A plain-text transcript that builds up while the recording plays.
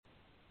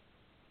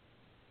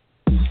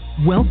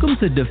Welcome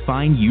to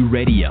Define You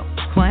Radio.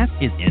 Class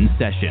is in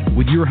session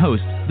with your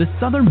host, the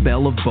Southern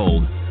Belle of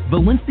Bold,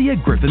 Valencia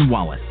Griffin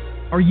Wallace.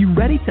 Are you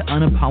ready to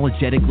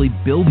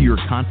unapologetically build your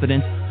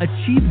confidence,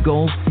 achieve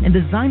goals, and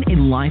design a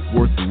life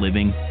worth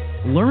living?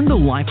 Learn the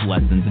life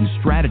lessons and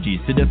strategies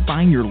to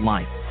define your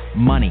life,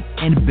 money,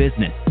 and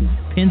business.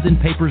 Pens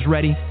and papers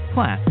ready?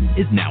 Class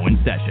is now in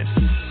session.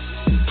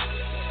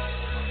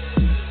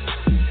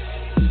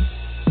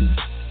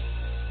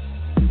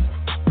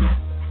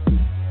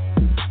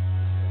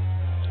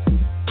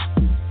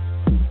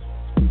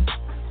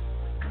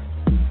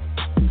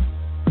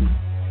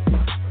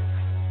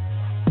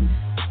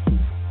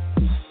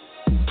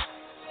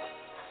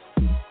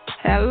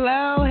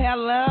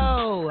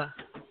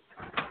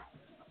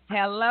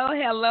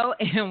 Hello,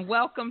 and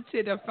welcome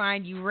to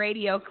Define You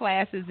Radio.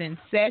 Classes in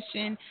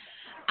session.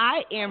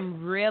 I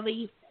am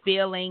really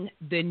feeling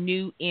the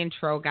new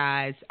intro,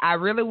 guys. I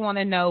really want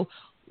to know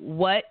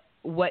what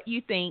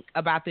you think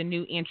about the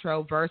new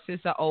intro versus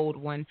the old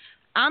one.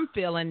 I'm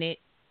feeling it.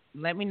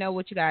 Let me know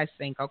what you guys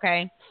think,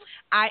 okay?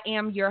 I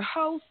am your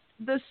host,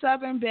 the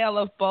Southern Belle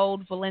of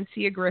Bold,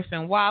 Valencia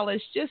Griffin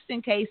Wallace. Just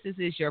in case this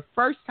is your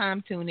first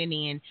time tuning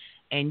in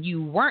and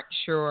you weren't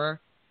sure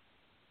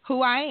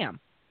who I am.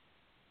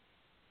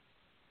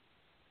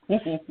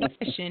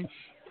 Session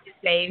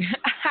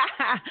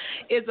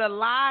is a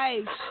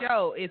live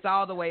show. It's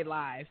all the way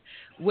live,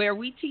 where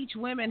we teach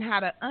women how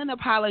to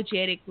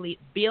unapologetically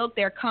build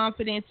their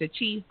confidence,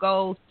 achieve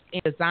goals,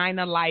 and design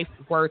a life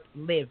worth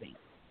living.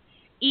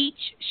 Each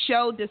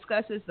show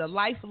discusses the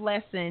life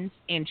lessons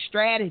and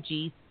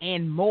strategies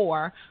and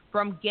more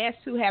from guests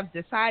who have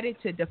decided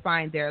to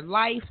define their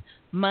life,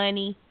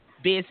 money,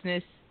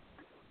 business,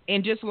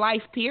 and just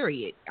life,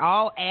 period,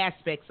 all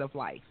aspects of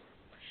life.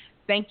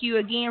 Thank you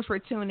again for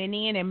tuning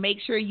in, and make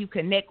sure you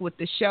connect with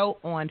the show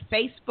on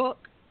Facebook.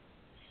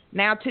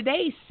 Now,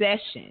 today's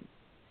session,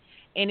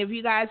 and if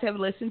you guys have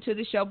listened to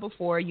the show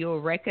before,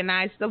 you'll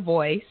recognize the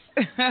voice.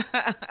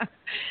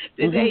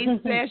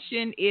 Today's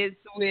session is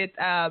with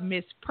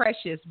Miss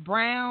Precious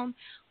Brown.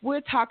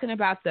 We're talking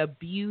about the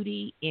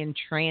beauty in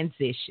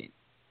transition.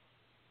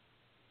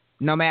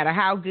 No matter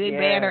how good,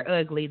 bad, or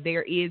ugly,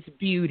 there is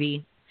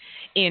beauty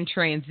in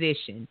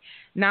transition.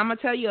 Now, I'm going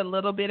to tell you a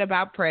little bit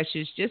about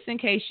Precious, just in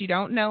case you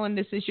don't know and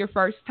this is your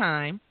first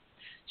time.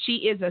 She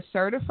is a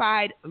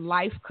certified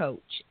life coach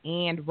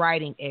and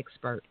writing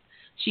expert.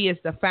 She is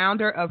the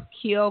founder of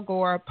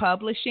Kilgore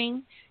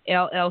Publishing,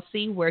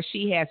 LLC, where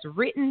she has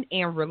written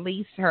and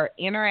released her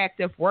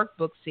interactive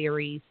workbook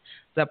series,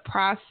 The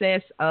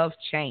Process of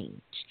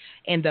Change,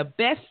 and the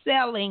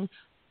best-selling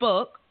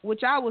book,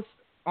 which I was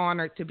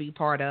honored to be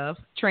part of,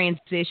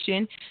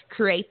 Transition,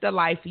 Create the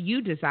Life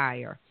You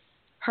Desire.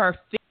 Her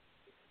fifth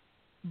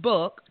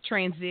book,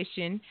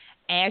 Transition,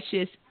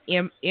 Ashes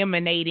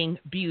Emanating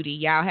Beauty.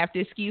 Y'all have to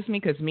excuse me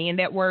because me and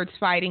that word's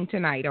fighting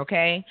tonight,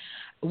 okay?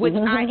 Which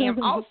I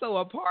am also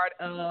a part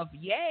of.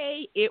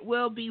 Yay! It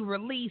will be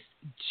released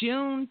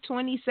June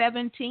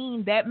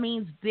 2017. That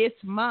means this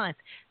month.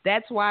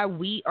 That's why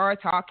we are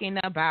talking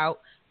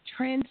about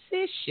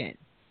transition.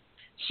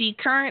 She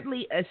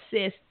currently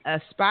assists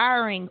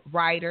aspiring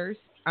writers,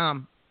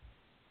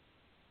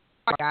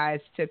 guys,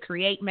 to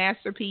create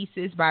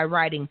masterpieces by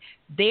writing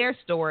their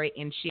story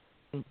and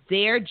sharing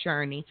their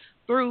journey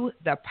through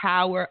the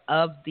power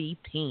of the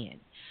pen.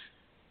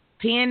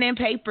 Pen and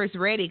paper's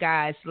ready,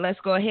 guys. Let's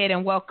go ahead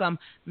and welcome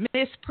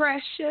Miss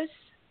Precious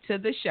to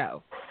the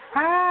show.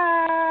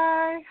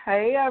 Hi.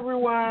 Hey,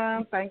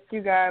 everyone. Thank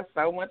you guys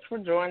so much for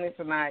joining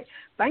tonight.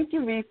 Thank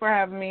you, V, for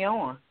having me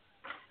on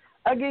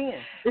again.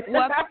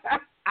 Well,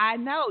 I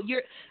know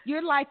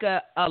you're like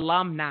a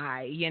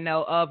alumni,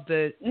 of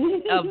the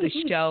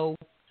show,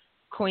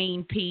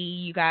 Queen P.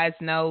 You guys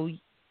know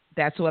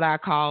that's what I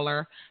call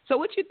her. So,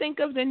 what you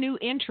think of the new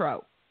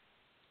intro?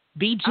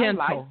 Be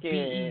gentle,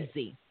 be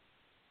easy.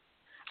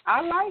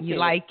 I like it. You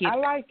like it? I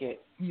like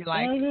it. You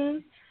like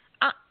it?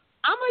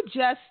 I'm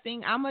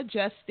adjusting. I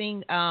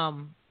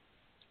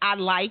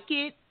like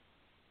it.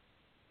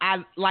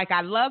 I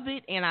love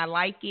it, and I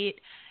like it.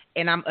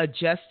 And I'm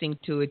adjusting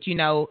to it.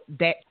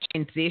 That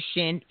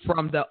transition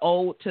from the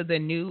old to the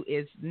new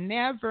is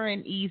never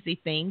an easy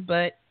thing,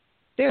 but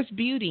there's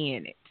beauty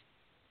in it.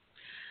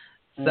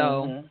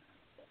 So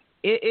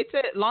it's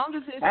as long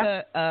as it's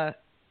a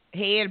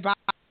head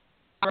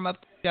bottom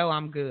up the show,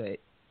 I'm good.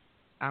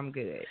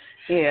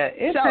 Yeah,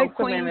 it takes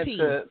Queen a minute P.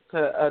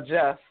 to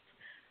adjust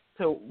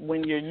to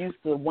when you're used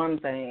to one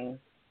thing.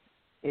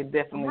 It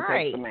definitely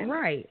takes a minute.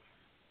 Right.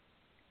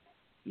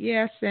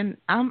 Yes, and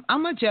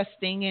I'm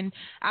adjusting, and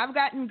I've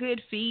gotten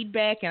good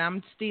feedback, and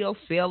I'm still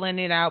feeling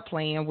it out,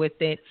 playing with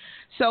it.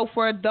 So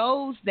for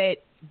those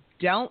that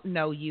don't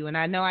know you, and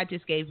I know I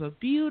just gave a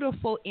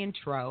beautiful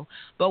intro,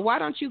 but why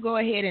don't you go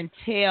ahead and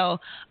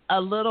tell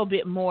a little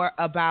bit more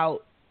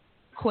about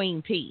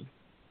Queen P?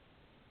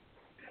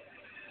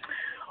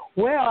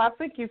 Well, I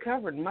think you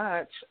covered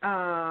much.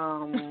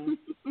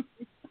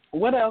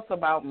 What else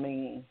about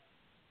me?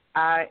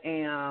 I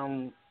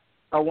am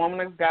a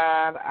woman of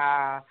God.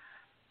 I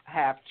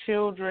have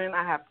children.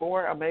 I have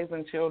 4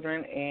 amazing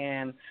children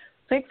and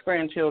 6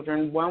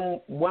 grandchildren.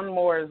 One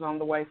more is on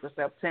the way for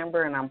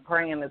September, and I'm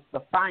praying it's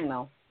the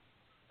final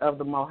of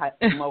the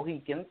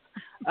Mohicans.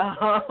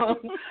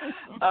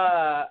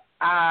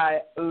 I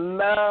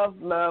love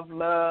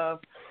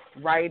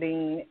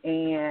writing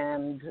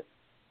and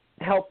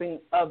helping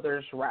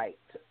others write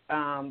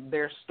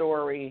their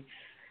story,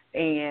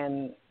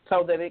 and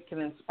so that it can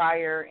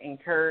inspire,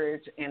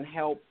 encourage, and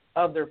help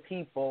other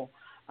people,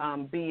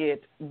 be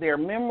it their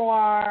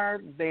memoir,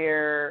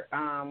 their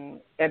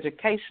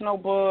educational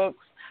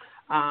books,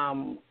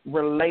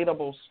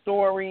 relatable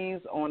stories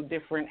on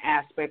different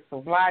aspects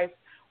of life,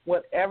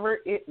 whatever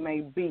it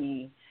may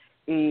be.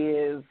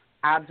 Is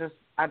I just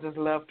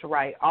love to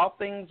write. All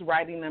things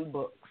writing and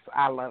books.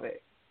 I love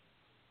it.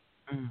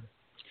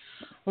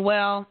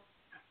 Well,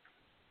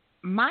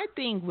 my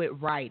thing with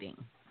writing,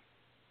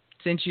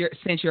 since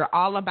you're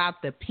all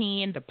about the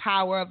pen, the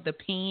power of the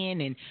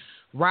pen and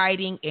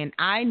writing, and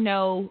I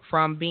know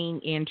from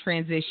being in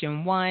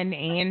transition 1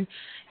 and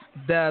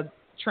the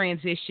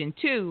transition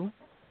 2,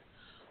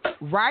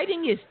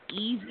 writing is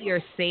easier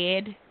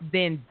said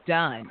than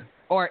done.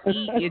 Or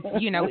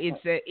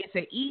it's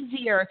an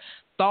easier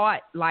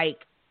thought,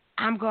 like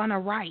I'm gonna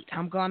write,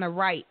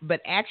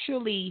 but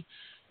actually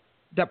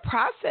the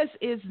process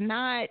is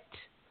not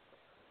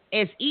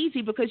as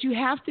easy because you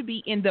have to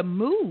be in the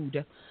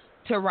mood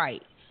to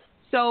write.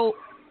 So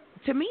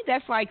to me,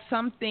 that's like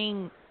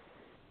something,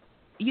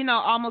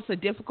 almost a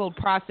difficult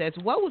process.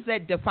 What was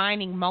that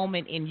defining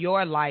moment in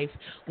your life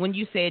when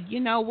you said,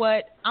 you know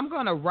what, I'm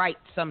gonna write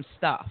some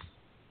stuff?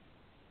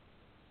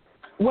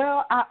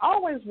 Well, I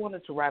always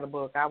wanted to write a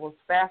book. I was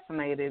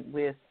fascinated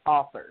with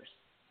authors,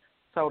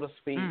 so to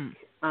speak.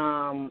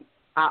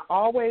 I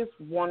always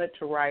wanted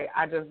to write.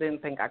 I just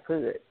didn't think I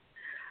could.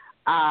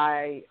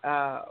 I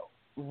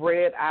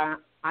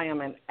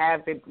am an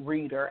avid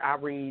reader. I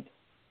read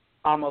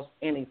almost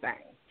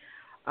anything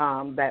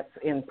that's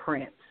in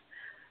print.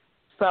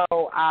 So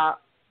I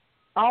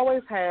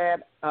always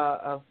had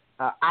a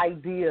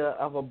idea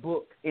of a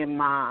book in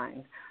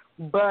mind,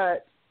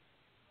 but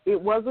it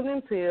wasn't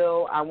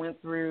until I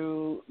went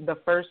through the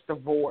first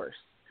divorce.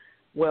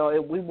 Well,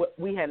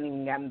 we hadn't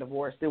even gotten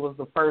divorced. It was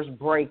the first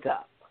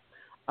breakup.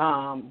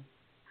 And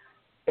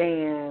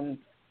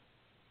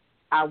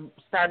I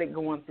started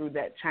going through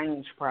that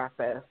change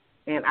process.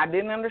 And I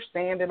didn't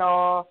understand it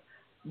all,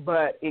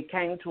 but it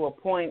came to a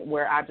point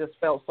where I just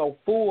felt so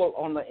full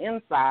on the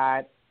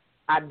inside,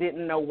 I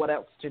didn't know what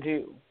else to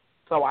do.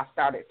 So I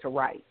started to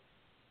write.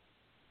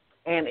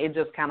 And it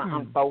just kind of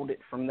unfolded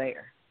from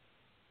there.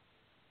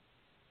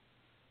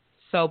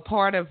 So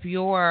part of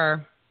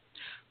your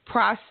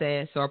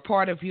process or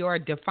part of your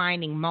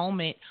defining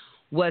moment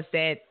was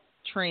that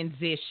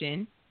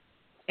transition.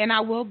 And I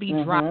will be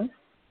dropping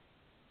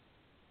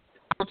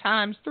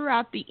times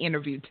throughout the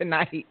interview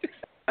tonight.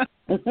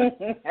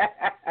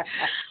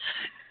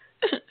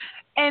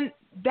 And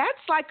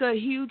that's like a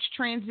huge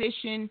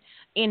transition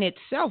in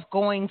itself,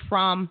 going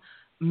from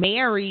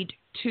married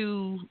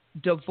to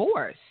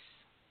divorce.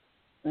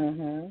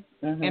 And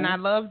I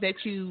love that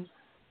you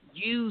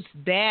use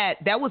that.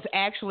 That was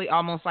actually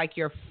almost like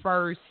your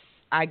first,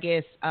 I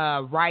guess,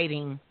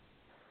 writing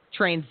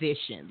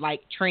transition,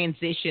 like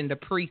transition, the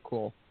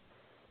prequel,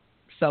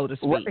 so to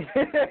speak.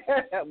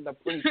 The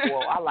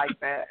prequel, I like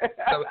that.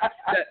 So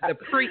the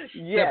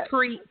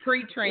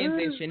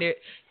pre-transition.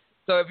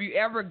 So if you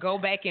ever go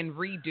back and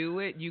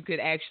redo it, you could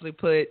actually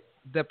put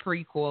the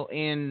prequel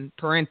in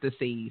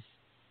parentheses.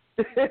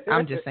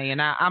 I'm just saying,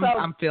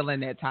 I'm feeling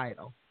that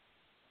title.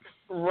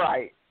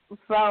 Right.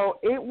 So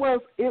it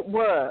was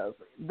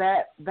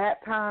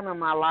that time in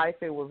my life.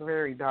 It was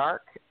very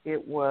dark.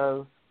 It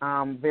was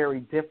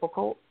very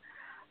difficult.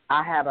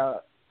 I had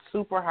a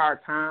super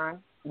hard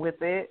time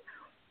with it.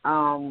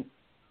 I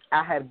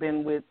had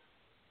been with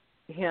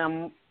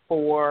him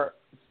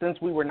since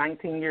we were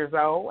 19 years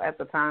old. At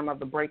the time of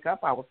the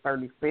breakup, I was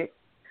 36.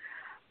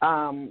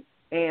 And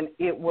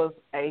it was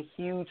a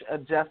huge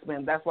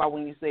adjustment. That's why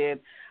when you said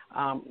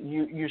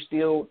you're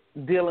still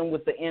dealing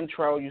with the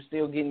intro, you're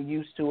still getting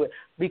used to it,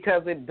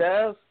 because it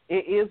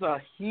is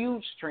a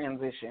huge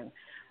transition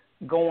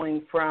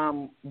going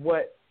from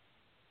what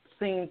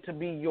seemed to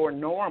be your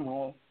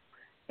normal,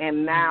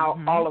 and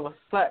now all of a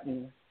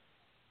sudden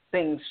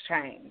things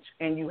change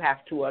and you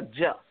have to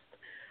adjust.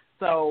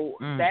 So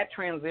that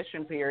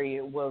transition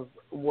period was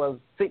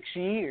 6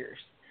 years.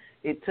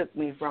 It took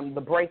me from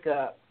the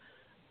breakup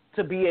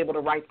to be able to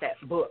write that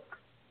book.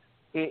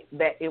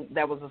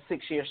 That was a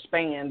 6-year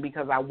span,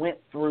 because I went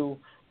through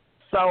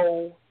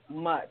so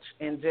much,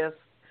 and just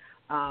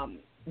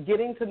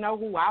getting to know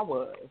who I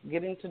was,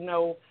 getting to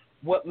know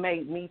what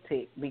made me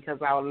tick,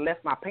 because I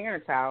left my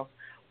parents' house,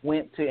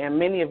 and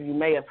many of you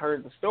may have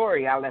heard the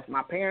story, I left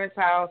my parents'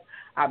 house,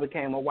 I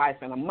became a wife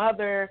and a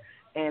mother,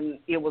 and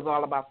it was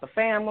all about the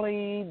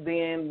family.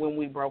 Then when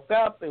we broke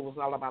up, it was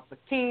all about the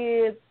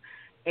kids.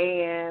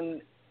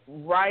 And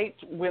right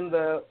when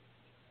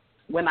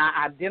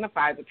I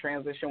identified the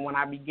transition, when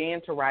I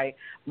began to write,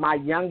 my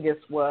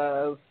youngest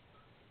was,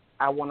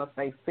 I want to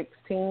say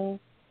 16.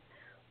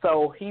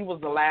 So he was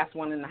the last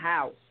one in the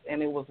house.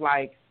 And it was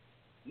like,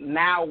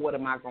 now what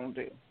am I going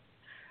to do?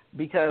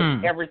 Because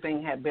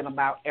everything had been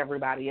about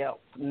everybody else.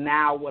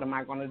 Now what am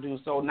I going to do?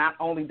 So not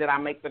only did I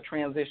make the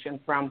transition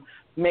from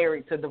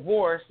married to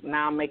divorce,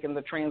 now I'm making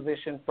the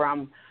transition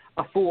from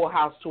a full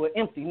house to an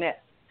empty nest.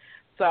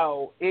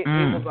 So it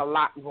was a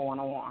lot going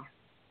on.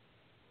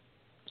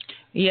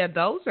 Yeah,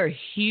 those are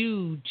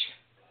huge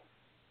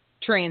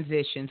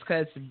transitions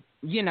because,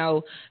 you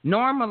know,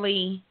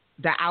 normally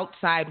the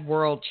outside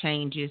world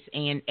changes,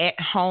 and at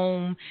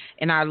home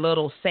in our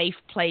little safe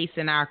place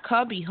in our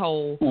cubby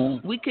hole,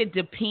 we could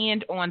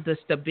depend on the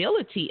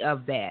stability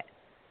of that.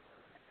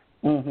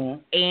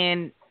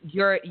 And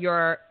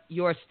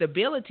your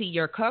stability,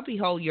 your cubby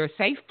hole, your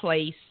safe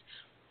place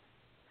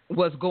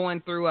was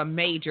going through a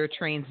major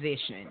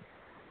transition.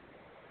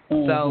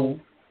 So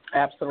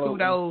absolutely,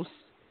 kudos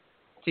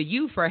to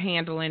you for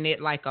handling it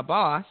like a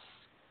boss.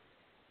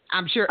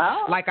 I'm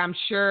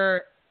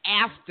sure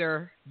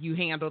after you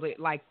handled it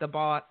like a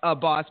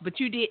boss, but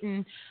you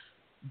didn't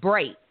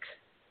break.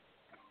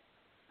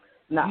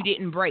 No. You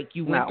didn't break.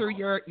 You went through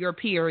your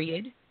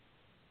period,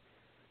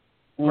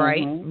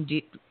 right? And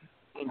did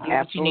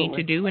what you need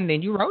to do, and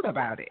then you wrote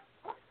about it.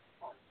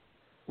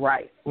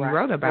 Right. You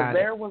wrote about it.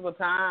 There was a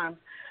time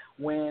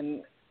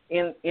when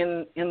in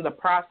the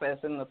process,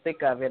 in the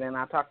thick of it, and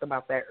I talked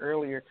about that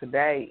earlier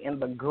today, in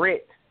the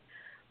grit,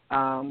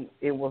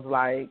 it was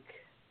like,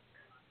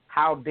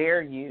 how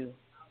dare you?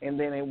 And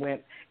then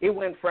it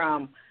went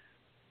from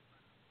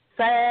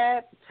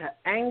sad to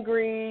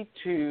angry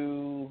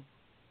to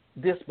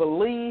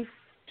disbelief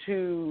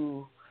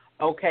to,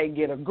 okay,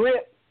 get a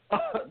grip,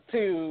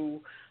 to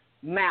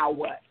now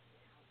what?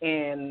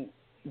 And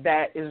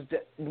that is,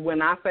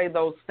 when I say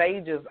those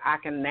stages, I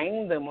can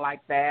name them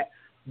like that,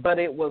 but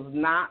it was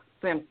not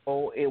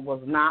simple. It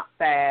was not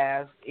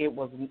fast.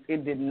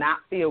 It did not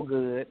feel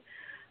good.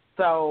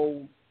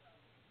 So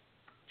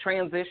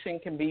transition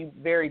can be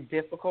very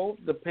difficult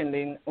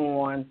depending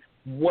on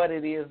what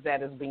it is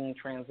that is being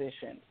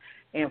transitioned.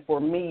 And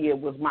for me, it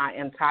was my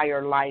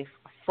entire life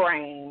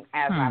frame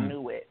as I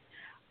knew it.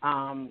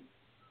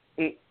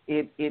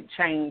 It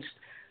changed.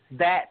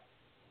 That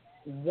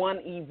one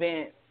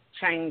event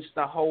changed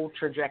the whole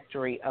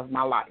trajectory of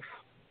my life.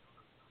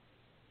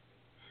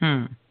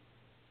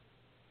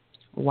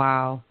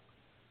 Wow.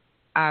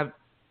 I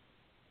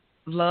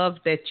love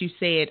that you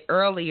said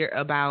earlier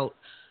about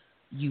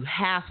you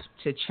have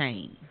to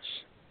change.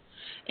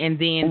 And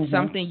then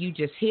something you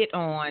just hit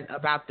on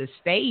about the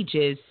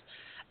stages,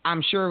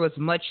 I'm sure was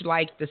much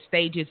like the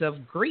stages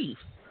of grief,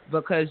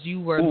 because you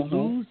were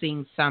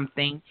losing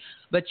something,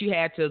 but you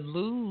had to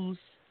lose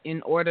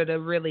in order to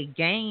really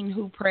gain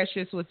who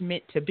Precious was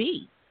meant to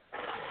be.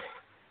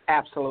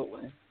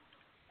 Absolutely.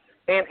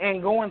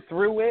 And going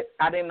through it,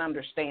 I didn't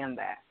understand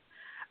that.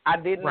 I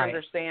didn't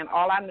understand.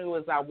 All I knew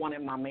is I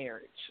wanted my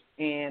marriage.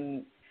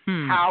 And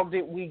how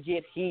did we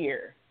get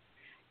here?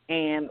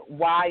 And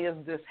why is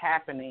this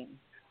happening?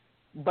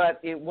 But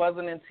it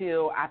wasn't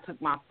until I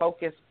took my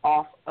focus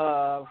off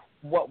of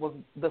what was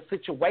the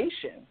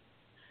situation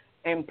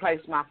and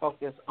placed my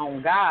focus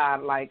on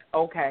God, like,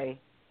 okay,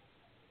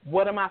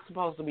 what am I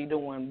supposed to be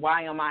doing?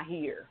 Why am I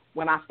here?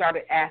 When I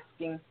started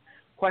asking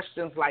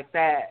questions like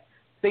that,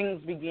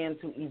 things began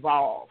to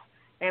evolve.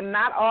 And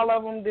not all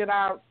of them did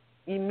I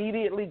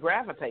immediately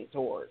gravitate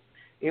towards.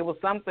 It was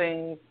some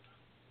things,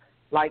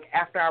 like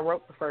after I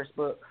wrote the first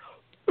book,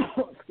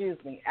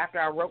 after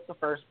I wrote the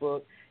first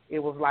book, it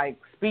was like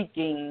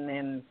speaking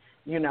and,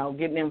 you know,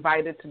 getting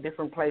invited to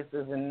different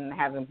places and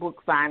having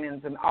book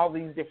signings and all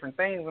these different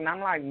things. And I'm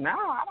like, no,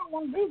 I don't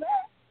want to do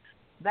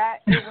that.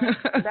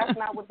 That's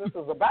not what this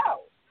is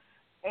about.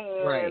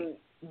 And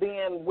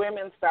then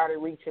women started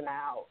reaching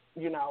out,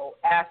 you know,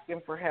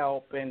 asking for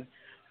help, and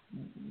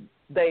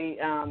they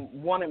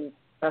wanted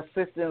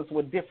assistance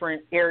with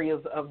different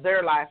areas of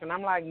their life. And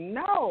I'm like,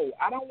 no,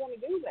 I don't want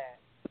to do that.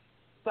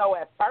 So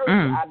at first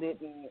I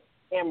didn't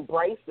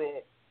embrace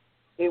it.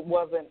 It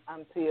wasn't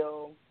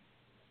until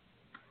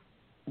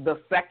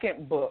the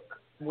second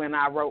book, when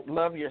I wrote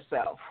Love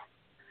Yourself,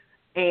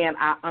 and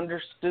I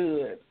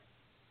understood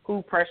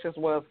who Precious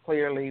was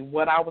clearly,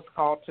 what I was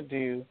called to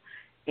do,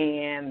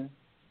 and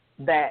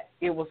that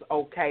it was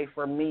okay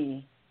for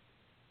me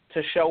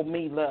to show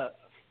me love.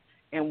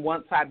 And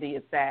once I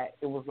did that,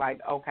 it was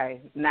like,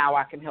 okay, now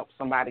I can help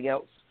somebody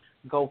else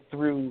go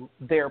through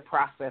their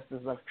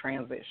processes of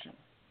transition.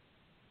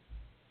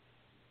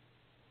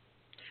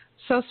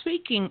 So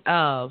speaking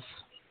of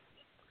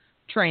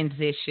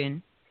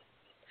transition,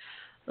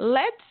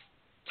 let's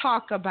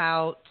talk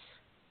about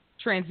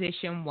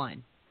transition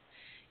one.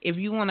 If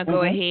you want to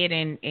go ahead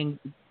and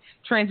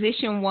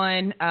transition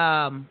one,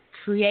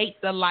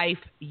 create the life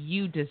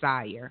you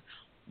desire.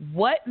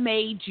 What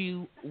made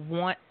you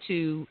want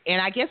to,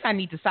 and I guess I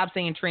need to stop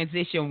saying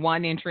transition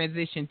one and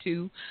transition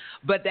two,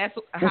 but that's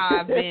how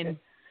I've been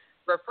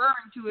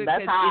referring to it.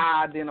 That's how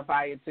I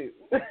identify it too.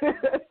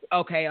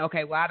 Okay.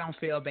 Well, I don't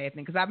feel bad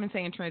then, because I've been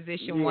saying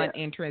transition one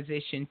and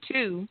transition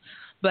two,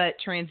 but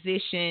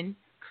transition,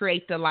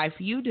 create the life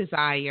you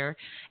desire,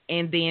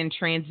 and then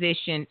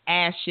transition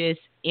ashes,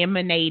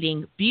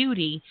 emanating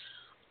beauty.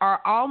 are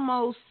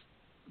almost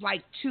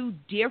like two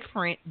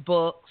different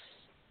books,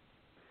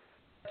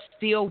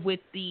 still with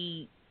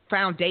the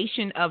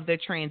foundation of the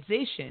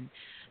transition.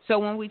 So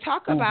when we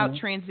talk about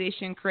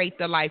transition, create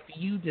the life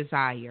you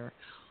desire,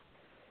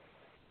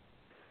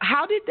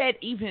 how did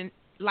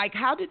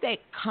that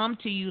come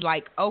to you?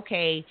 Like,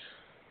 okay,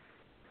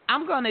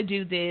 I'm going to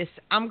do this.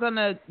 I'm going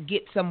to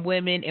get some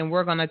women and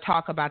we're going to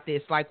talk about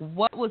this. Like,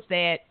 what was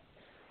that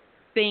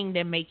thing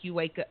that make you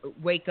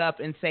wake up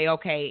and say,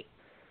 okay,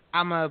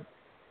 I'm going to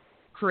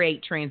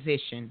create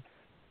transition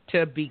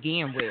to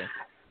begin with?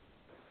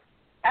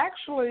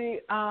 Actually,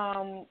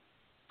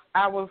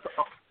 I was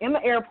in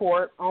the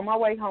airport on my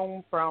way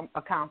home from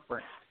a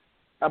conference,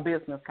 a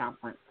business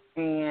conference,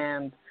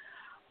 and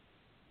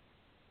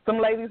some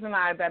ladies and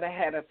I that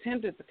had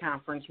attended the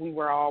conference, we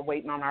were all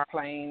waiting on our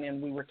plane,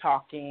 and we were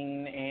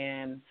talking,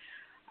 and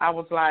I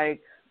was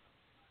like,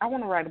 I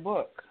want to write a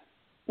book.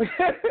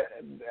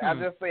 I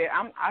just said,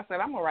 I'm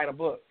going to write a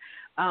book.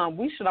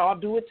 We should all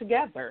do it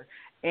together.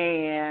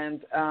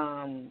 And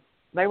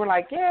they were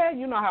like, yeah,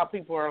 you know how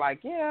people are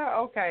like, yeah,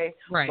 okay,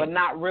 right, but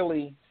not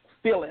really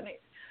feeling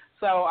it.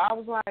 So I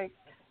was like,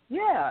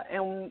 yeah,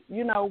 and,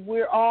 you know,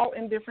 we're all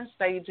in different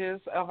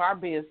stages of our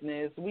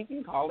business. We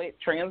can call it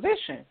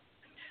transition.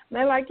 And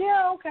they're like,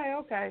 yeah,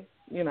 okay,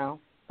 you know.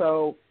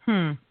 So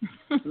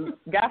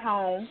got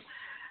home,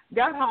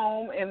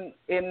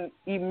 and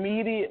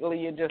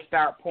immediately it just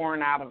started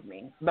pouring out of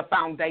me. The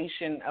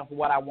foundation of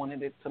what I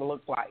wanted it to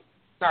look like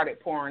started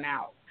pouring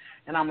out.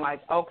 And I'm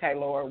like, okay,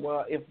 Lord,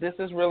 well, if this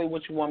is really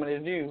what you want me to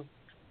do,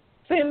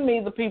 send me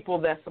the people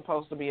that's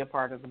supposed to be a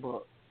part of the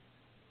book.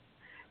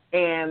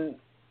 And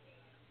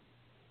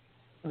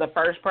the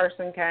first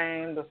person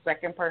came, the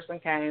second person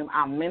came.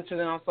 I mentioned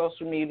it on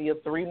social media.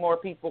 3 more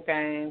people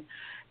came.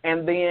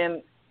 And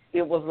then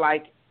it was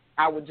like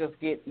I would just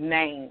get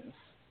names.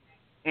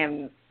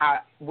 And I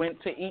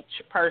went to each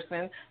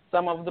person.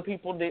 Some of the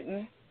people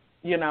didn't,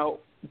 you know,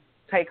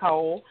 take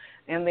hold.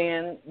 And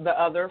then the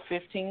other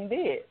 15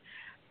 did.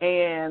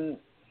 And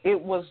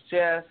it was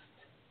just,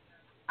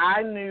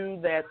 I knew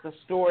that the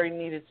story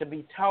needed to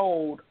be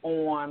told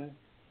on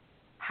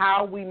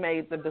how we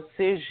made the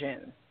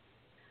decision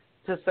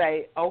to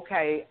say,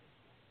 okay,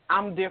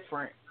 I'm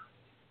different.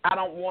 I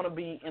don't want to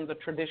be in the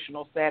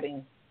traditional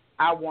setting.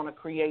 I want to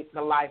create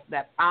the life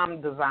that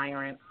I'm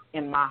desiring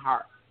in my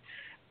heart.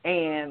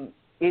 And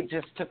it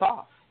just took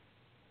off.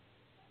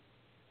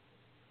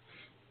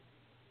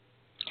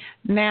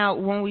 Now,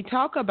 when we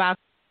talk about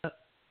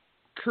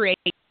create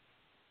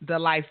the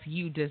life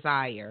you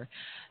desire,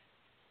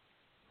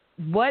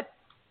 what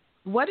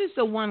is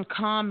the one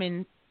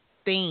common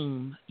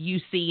theme you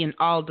see in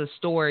all the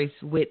stories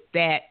with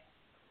that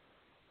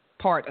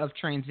part of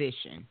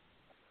transition?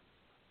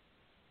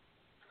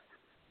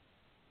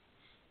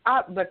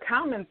 The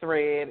common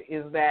thread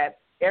is that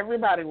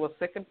everybody was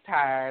sick and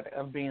tired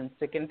of being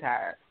sick and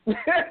tired.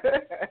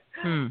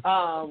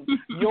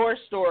 Your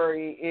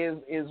story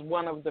is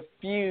one of the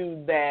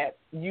few that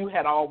you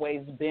had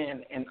always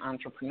been an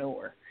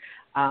entrepreneur.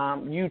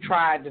 You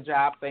tried the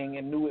job thing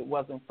and knew it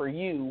wasn't for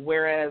you,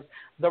 whereas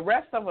the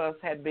rest of us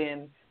had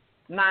been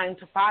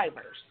 9-to-5ers,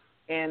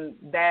 and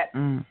that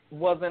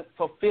wasn't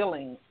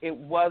fulfilling. It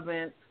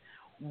wasn't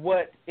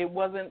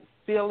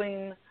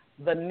filling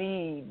the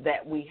need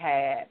that we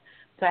had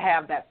to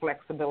have that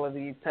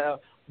flexibility, to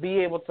be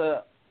able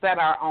to set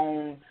our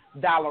own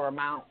dollar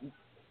amount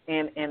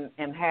and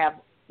have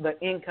the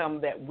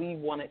income that we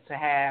wanted to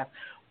have.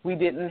 We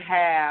didn't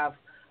have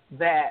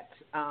that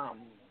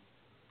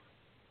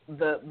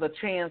the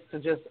chance to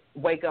just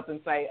wake up and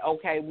say,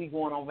 okay, we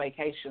going on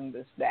vacation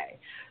this day.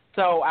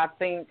 So I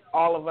think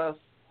all of us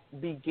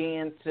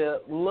began to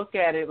look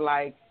at it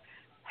like,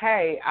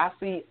 hey, I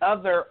see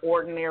other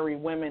ordinary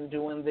women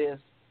doing this.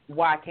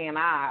 Why can't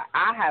I?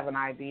 I have an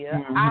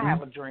idea. I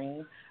have a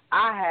dream.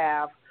 I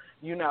have,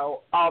 you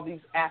know, all these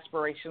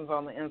aspirations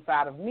on the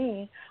inside of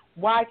me.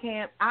 Why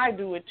can't I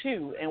do it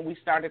too? And we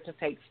started to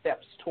take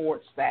steps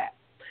towards that.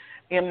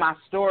 In my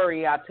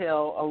story, I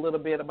tell a little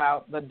bit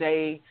about the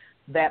day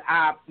that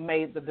I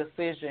made the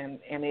decision,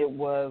 and I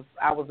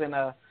was in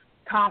a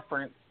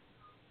conference,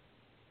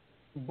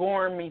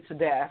 boring me to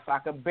death. I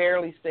could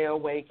barely stay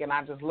awake, and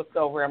I just looked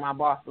over at my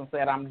boss and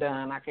said, I'm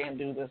done. I can't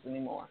do this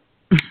anymore.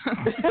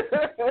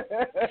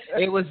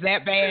 It was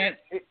that bad?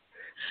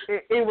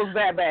 It was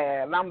that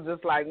bad. And I'm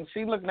just like, and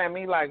she looking at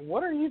me like,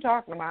 what are you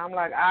talking about? I'm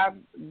like,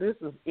 this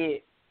is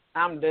it.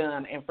 I'm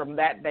done. And from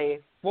that day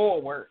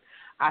forward,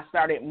 I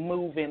started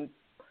moving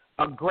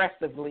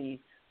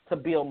aggressively to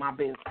build my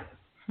business.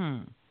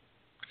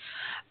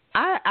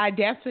 I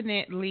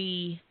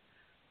definitely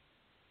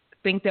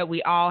think that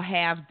we all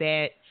have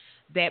that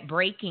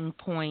breaking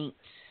point,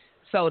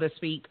 so to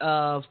speak,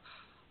 of,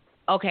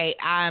 okay,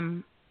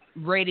 I'm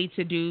ready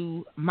to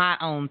do my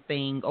own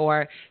thing,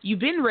 or you've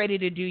been ready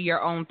to do your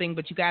own thing,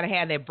 but you got to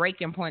have that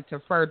breaking point to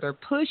further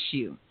push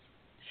you.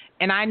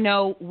 And I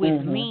know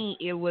with me,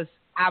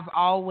 I've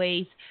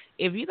always,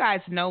 if you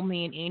guys know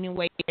me in any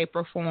way, shape,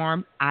 or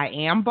form, I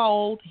am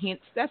bold. Hence,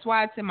 that's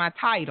why it's in my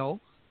title.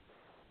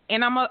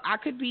 And I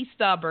could be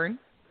stubborn.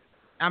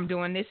 I'm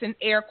doing this in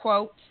air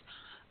quotes.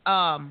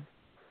 And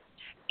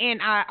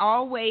I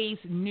always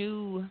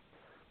knew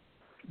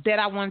that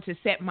I wanted to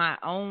set my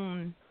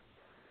own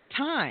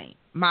time,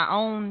 my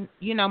own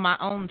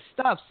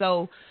stuff.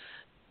 So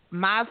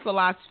my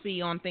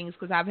philosophy on things,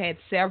 because I've had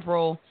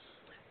several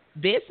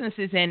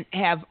businesses and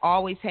have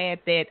always had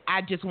that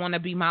I just want to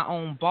be my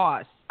own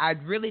boss. I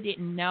really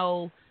didn't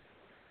know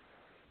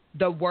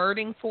the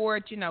wording for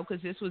it, because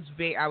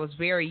I was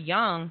very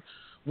young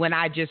when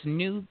I just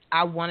knew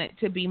I wanted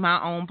to be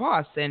my own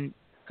boss, and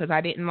because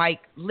I didn't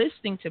like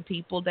listening to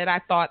people that I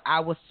thought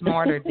I was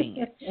smarter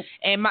than.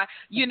 And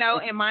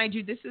and mind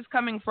you, this is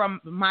coming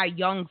from my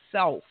young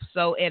self.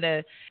 So at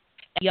a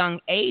young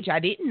age, I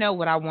didn't know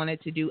what I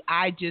wanted to do.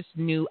 I just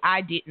knew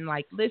I didn't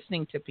like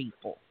listening to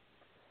people.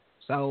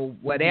 So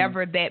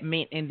whatever that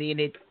meant, and then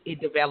it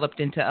developed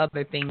into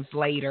other things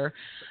later.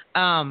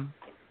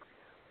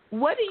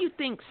 What do you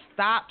think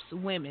stops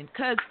women?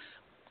 Because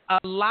a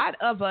lot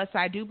of us,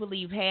 I do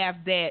believe,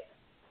 have that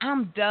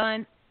I'm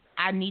done.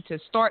 I need to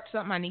start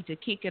something. I need to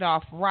kick it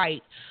off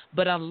right.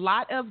 But a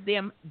lot of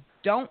them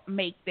don't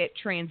make that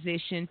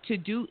transition to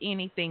do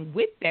anything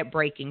with that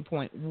breaking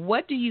point.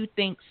 What do you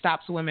think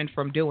stops women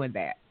from doing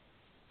that?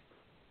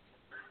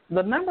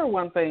 The number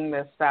one thing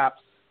that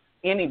stops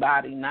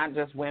anybody, not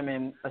just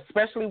women,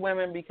 especially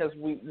women, because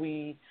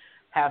we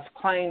have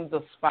claimed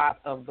the spot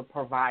of the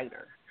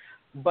provider.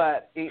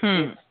 But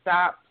it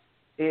stops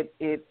it.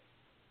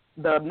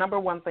 The number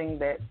one thing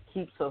that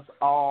keeps us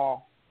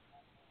all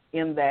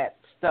in that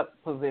stuck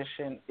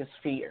position is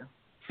fear.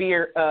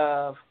 Fear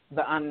of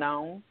the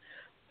unknown,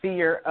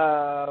 fear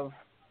of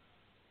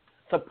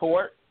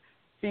support,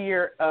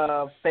 fear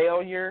of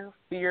failure,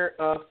 fear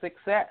of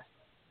success,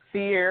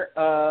 fear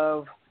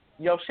of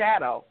your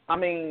shadow. I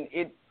mean,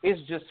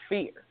 it's just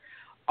fear,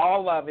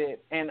 all of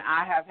it. And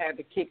I have had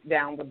to kick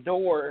down the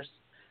doors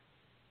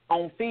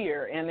on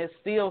fear, and it's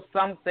still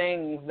some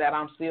things that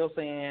I'm still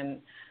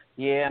saying,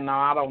 yeah, no,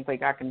 I don't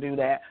think I can do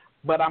that.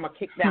 But I'm going to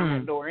kick down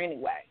the door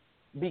anyway,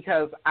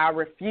 because I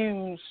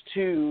refuse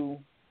to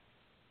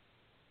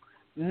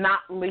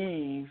not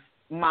leave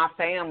my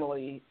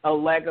family a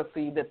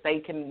legacy that they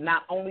can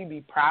not only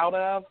be proud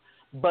of,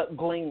 but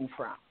glean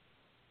from.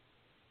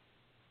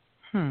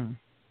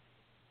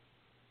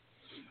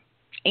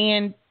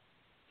 And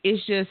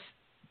it's just,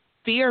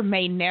 fear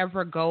may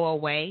never go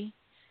away.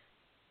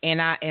 And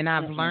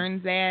I've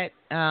learned that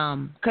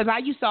because I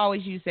used to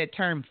always use that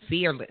term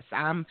fearless.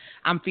 I'm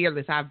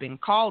fearless. I've been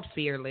called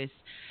fearless,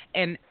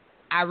 and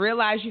I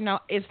realize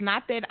it's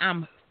not that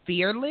I'm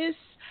fearless.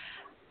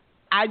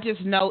 I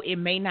just know it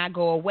may not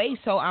go away,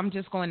 so I'm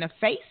just going to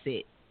face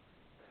it.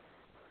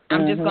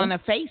 I'm just going to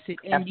face it,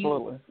 and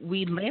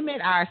we limit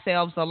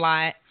ourselves a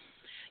lot.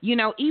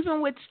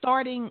 Even with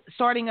starting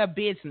a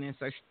business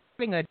or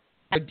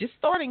just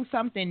starting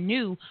something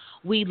new,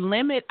 we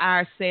limit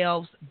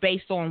ourselves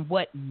based on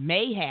what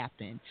may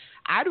happen.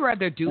 I'd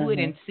rather do it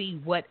and see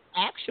what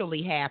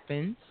actually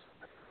happens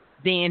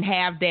than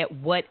have that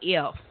what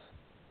if.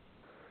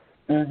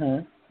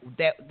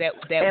 That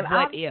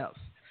what if.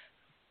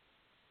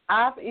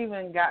 I've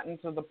even gotten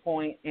to the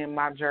point in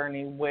my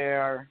journey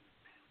where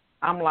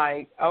I'm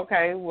like,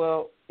 okay,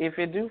 well, if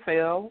it do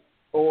fail,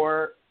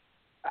 or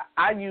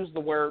I use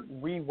the word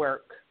rework.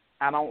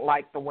 I don't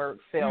like the word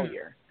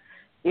failure.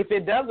 If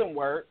it doesn't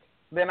work,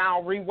 then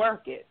I'll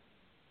rework it.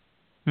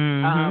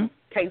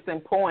 Case in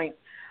point,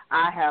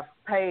 I have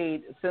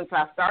paid, since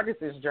I started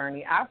this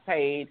journey, I've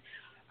paid,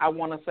 I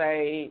want to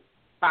say,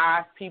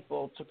 5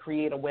 people to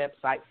create a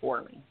website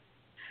for me.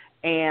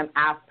 And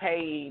I've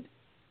paid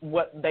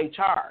what they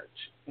charge,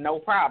 no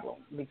problem,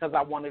 because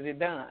I wanted it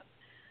done.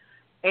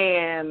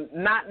 And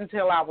not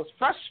until I was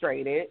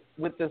frustrated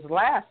with this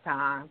last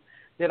time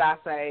did I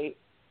say,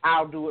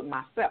 I'll do it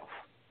myself.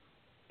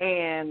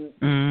 And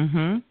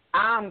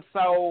I'm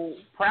so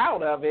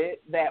proud of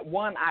it that,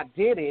 1, I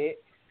did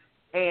it,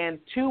 and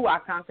 2, I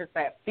conquered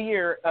that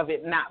fear of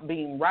it not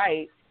being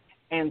right,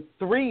 and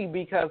 3,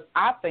 because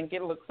I think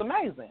it looks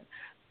amazing.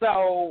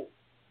 So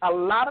a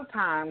lot of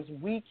times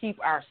we keep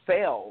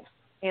ourselves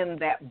in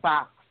that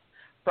box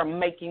from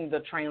making the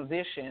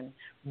transition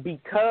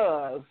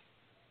because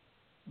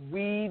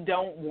we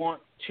don't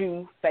want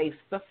to face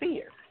the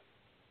fear.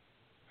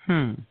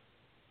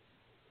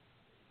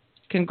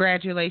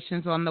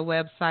 Congratulations on the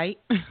website.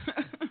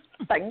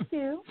 Thank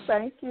you.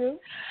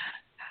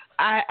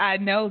 I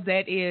know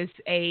that is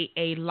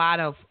a lot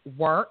of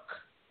work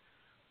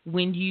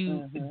when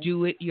you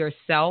do it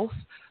yourself,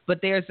 but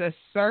there's a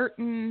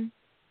certain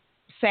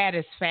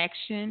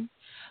satisfaction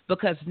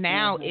because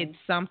now it's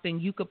something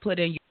you could put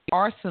in your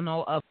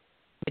arsenal of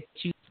that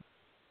you.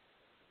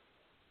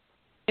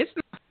 It's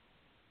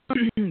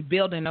not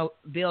building a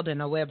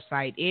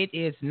website. It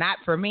is not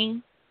for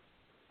me.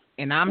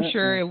 And I'm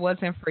sure it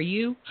wasn't for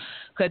you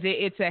because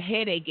it's a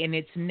headache and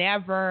it's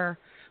never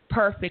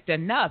perfect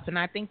enough. And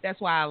I think that's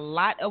why a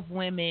lot of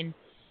women,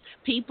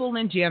 people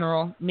in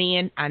general,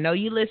 men, I know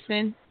you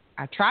listen.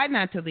 I try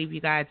not to leave you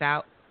guys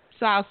out,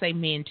 so I'll say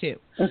men too.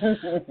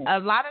 A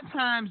lot of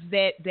times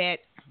that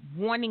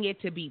wanting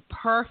it to be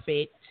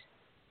perfect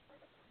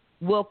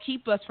will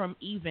keep us from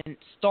even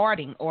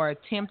starting or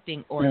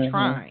attempting or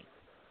trying.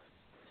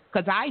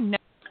 Because I know,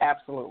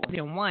 absolutely,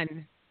 in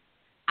one,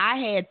 I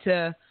had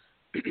to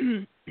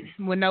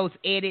when those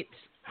edits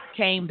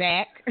came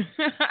back,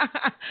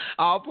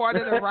 all part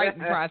of the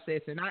writing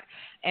process,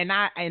 and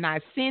I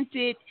sent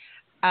it,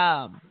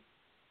 and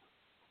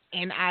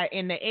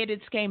the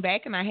edits came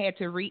back, and I had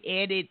to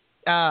re-edit.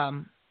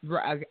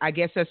 I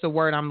guess that's the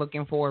word I'm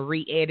looking for.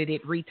 Re-edit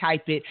it,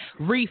 retype it,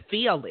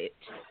 refill it.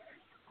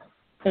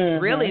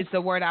 Really, it's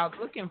the word I was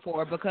looking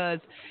for, because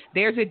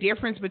there's a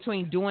difference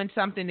between doing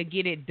something to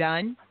get it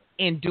done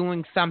and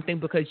doing something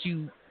because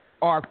you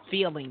are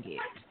feeling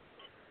it.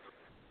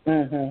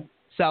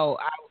 So,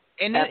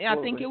 I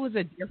think it was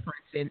a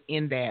difference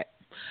in that.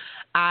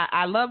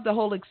 I love the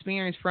whole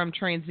experience from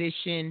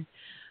transition,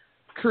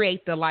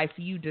 create the life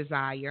you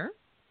desire,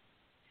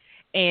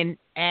 and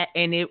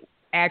it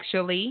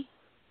actually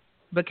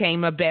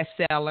became a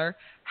bestseller.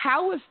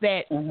 How was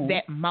that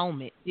that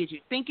moment? Did you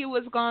think it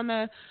was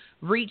gonna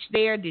reach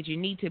there? Did you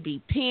need to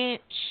be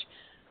pinched?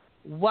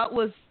 What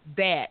was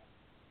that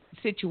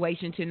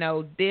situation to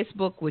know this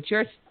book with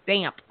your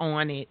stamp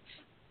on it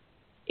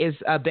is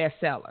a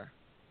bestseller?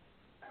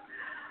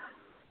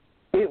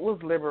 It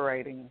was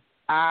liberating.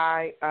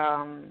 I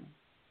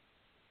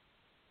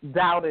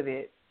doubted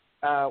it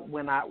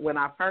when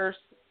I first.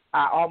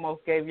 I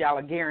almost gave y'all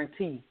a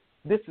guarantee.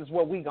 This is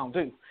what we gonna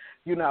do,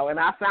 and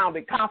I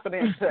sounded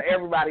confident to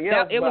everybody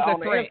else. It was but a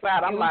on threat. The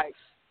inside, I'm like.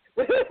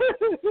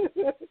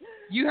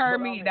 You heard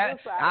me. That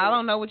I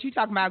don't know what you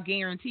talking about.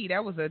 Guarantee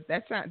that was a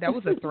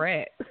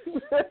threat.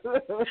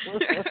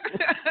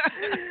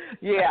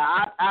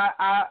 Yeah,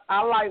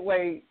 I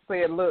lightweight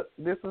said, look,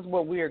 this is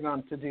what we are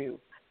going to do,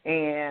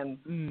 and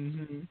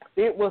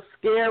it was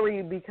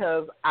scary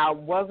because I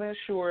wasn't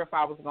sure if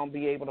I was going to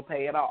be able to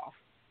pay it off,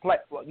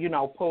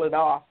 pull it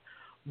off,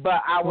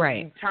 but I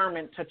was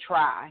determined to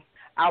try.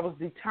 I was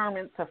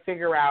determined to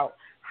figure out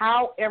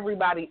how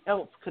everybody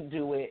else could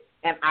do it,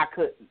 and I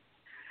couldn't.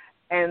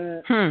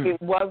 And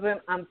it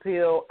wasn't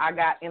until I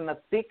got in the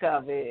thick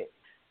of it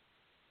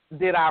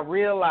did I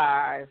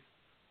realize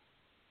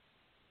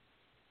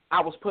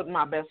I was putting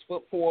my best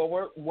foot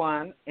forward,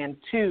 one, and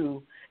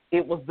two,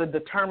 it was the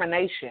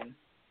determination.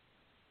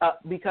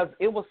 Because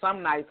it was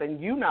some nights,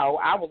 and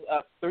I was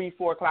up 3,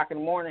 4 o'clock in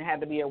the morning,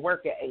 had to be at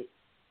work at 8,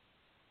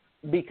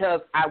 because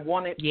I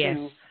wanted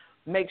to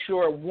make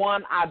sure,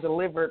 one, I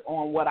delivered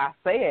on what I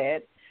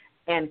said,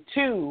 and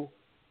two,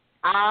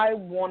 I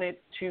wanted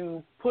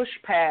to push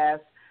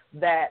past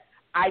that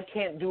I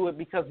can't do it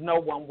because no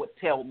one would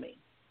tell me.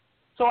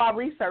 So I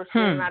researched it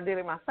and I did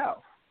it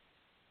myself.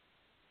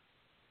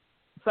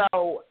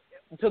 So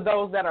to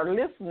those that are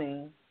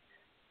listening,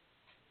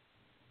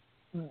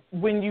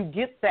 when you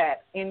get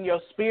that in your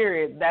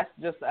spirit, that's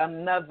just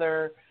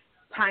another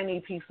tiny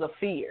piece of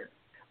fear.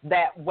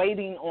 That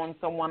waiting on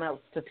someone else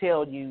to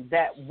tell you,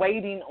 that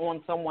waiting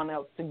on someone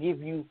else to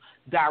give you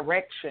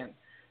direction.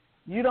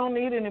 You don't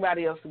need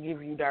anybody else to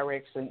give you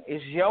direction.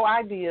 It's your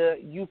idea.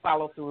 You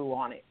follow through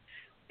on it.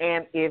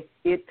 And if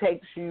it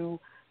takes you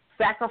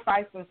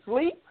sacrificing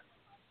sleep,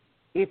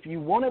 if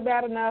you want it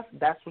bad enough,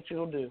 that's what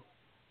you'll do.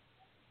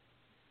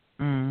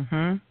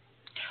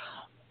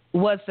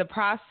 Was the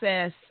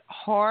process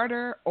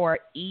harder or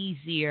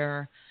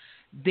easier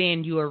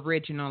than you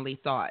originally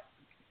thought?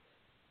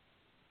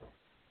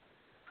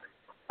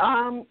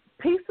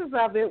 Pieces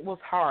of it was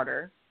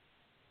harder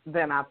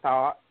than I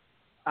thought.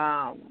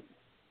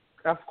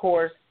 Of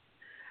course,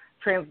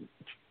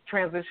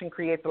 transition,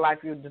 create the life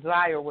you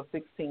desire with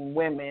 16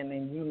 women,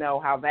 and you know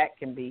how that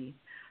can be.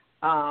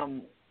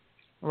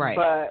 Right.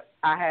 But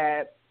I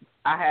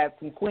had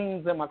some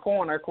queens in my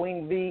corner,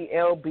 Queen V,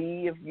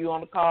 LB, if you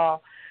on the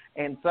call,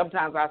 and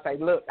sometimes I say,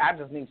 look, I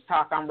just need to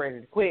talk. I'm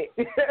ready to quit.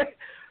 But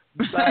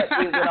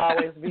it would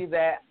always be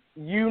that,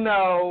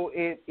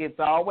 it's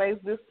always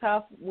this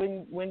tough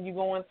when you're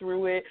going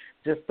through it.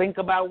 Just think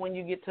about when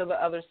you get to the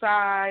other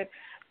side,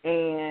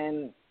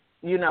 and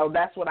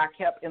that's what I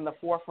kept in the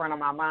forefront of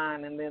my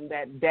mind. And then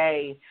that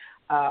day,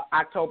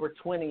 October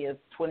 20th,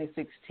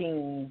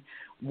 2016,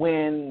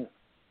 when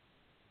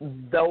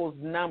those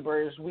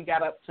numbers, we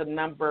got up to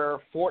number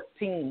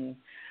 14,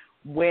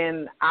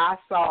 when I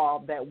saw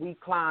that we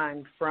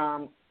climbed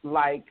from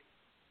like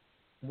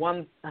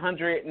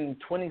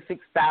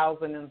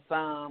 126,000 and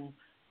some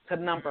to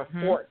number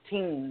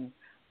 14,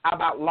 I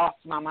about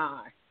lost my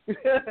mind.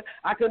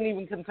 I couldn't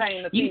even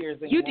contain the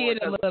tears anymore. You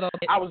did a little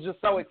bit. I was just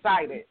so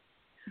excited.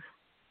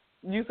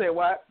 You said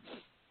what?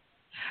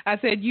 I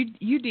said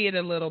you did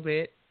a little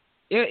bit.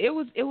 It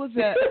was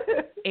a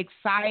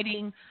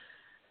exciting,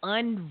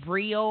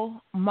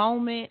 unreal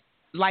moment.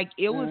 Like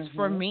it was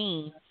for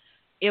me.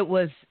 It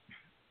was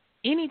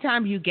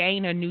anytime you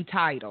gain a new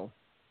title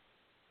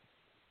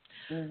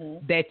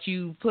that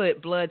you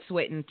put blood,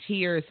 sweat, and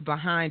tears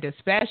behind,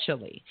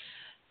 especially.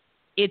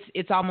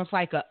 It's almost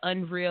like an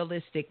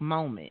unrealistic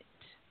moment,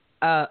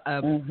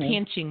 a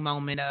pinching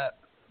moment of,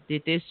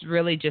 did this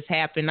really just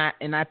happen?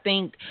 And I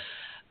think,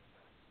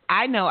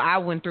 I know I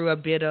went through a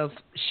bit of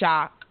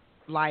shock,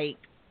 like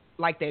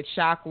that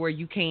shock where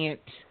you can't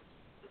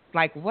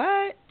Like,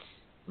 what?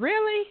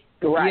 Really?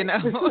 Right. You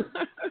know?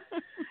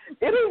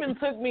 It even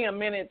took me a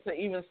minute to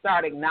even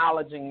start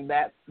acknowledging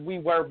that we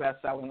were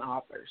best-selling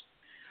authors.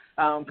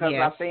 Because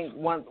Yes. I think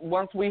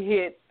once we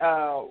hit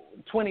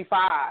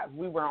 25,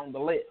 we were on the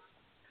list.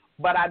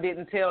 But I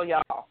didn't tell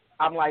y'all.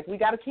 I'm like, we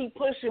got to keep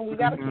pushing. We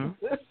got to keep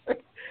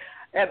pushing.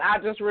 And I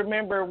just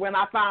remember when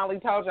I finally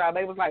told y'all,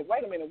 they was like,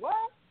 wait a minute, what?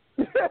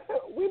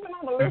 We've been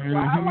on the list for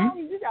how long?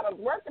 You got us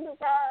working this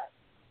hard?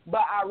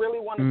 But I really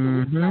wanted to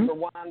reach number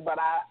one, but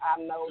I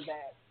know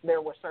that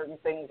there were certain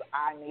things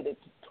I needed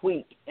to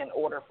tweak in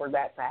order for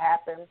that to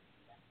happen.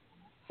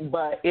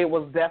 But it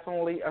was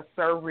definitely a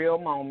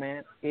surreal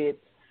moment. It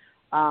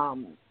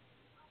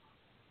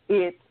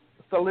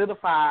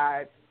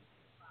solidified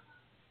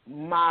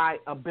my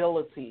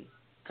ability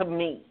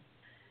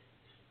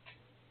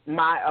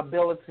my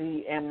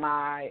ability and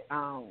my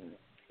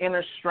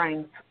inner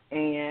strength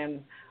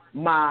and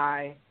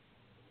my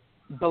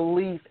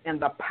belief in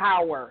the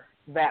power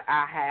that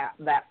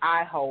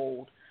I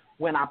hold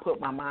when I put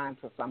my mind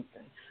to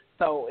something.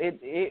 So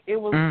it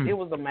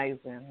was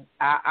amazing.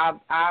 I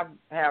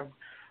have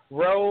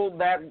rode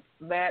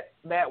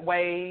that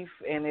wave,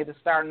 and it is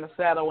starting to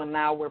settle, and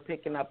now we're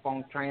picking up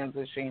on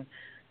Transition,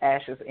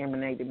 Ashes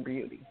Emanating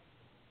Beauty.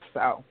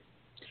 So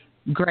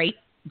great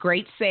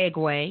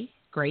segue.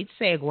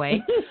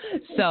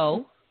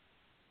 So,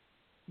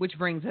 which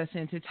brings us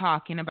into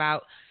talking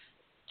about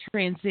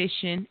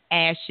Transition,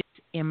 Ashes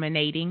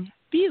Emanating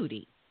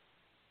Beauty.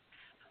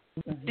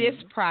 This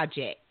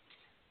project.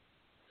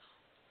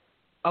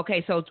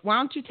 Okay, so why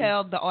don't you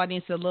tell the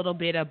audience a little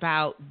bit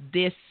about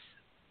this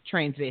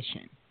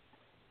transition?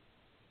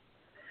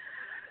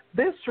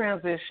 This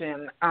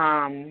transition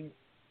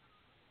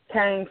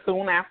came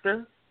soon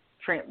after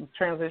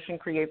Transition,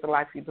 Create the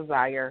Life You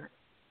Desire.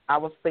 I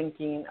was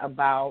thinking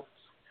about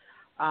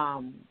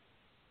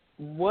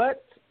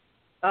what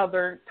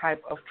other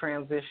type of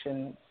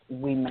transitions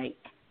we make,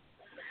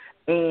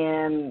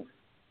 and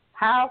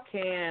how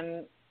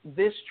can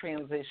this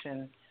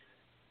transition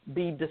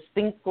be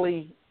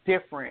distinctly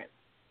different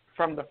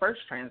from the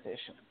first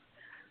transition.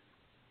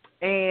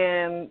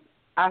 And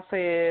I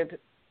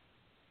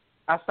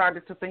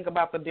started to think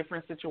about the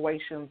different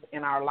situations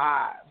in our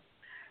lives.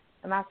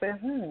 And I said,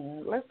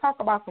 let's talk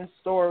about some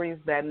stories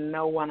that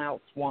no one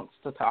else wants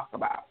to talk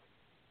about.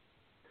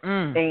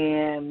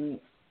 And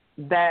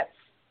that's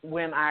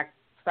when I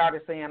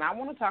started saying, I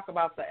want to talk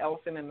about the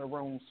elephant in the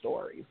room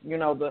stories. You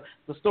know, the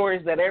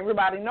stories that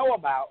everybody know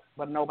about,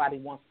 but nobody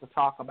wants to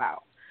talk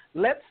about.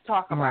 Let's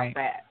talk about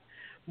that.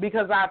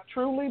 Because I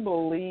truly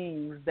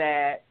believe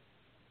that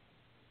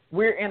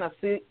we're in a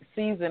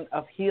season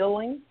of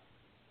healing.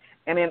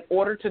 And in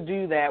order to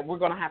do that, we're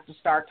going to have to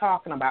start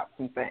talking about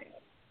some things.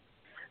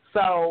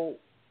 So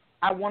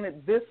I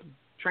wanted this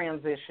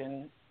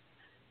transition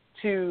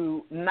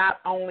to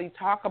not only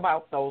talk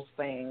about those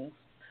things,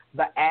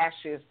 the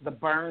ashes, the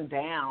burn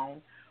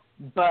down,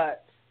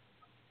 but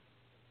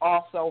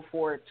also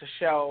for it to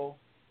show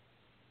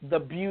the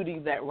beauty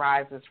that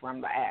rises from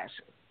the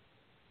ashes.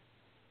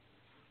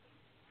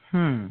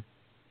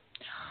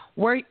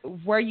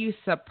 Were you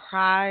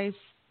surprised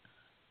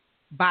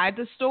by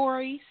the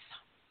stories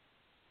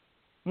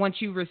once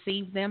you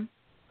received them?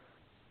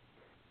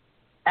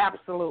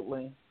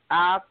 Absolutely.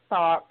 I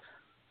thought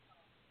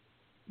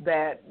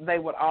that they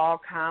would all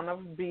kind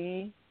of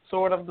be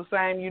sort of the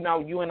same. You know,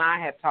 you and I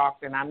had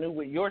talked, and I knew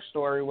what your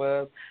story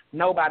was.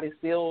 Nobody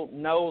still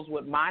knows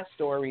what my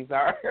stories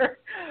are.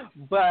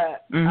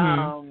 But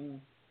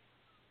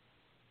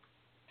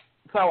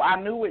so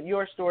I knew what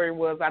your story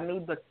was. I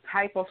knew the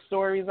type of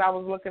stories I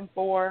was looking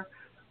for.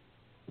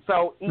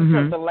 So each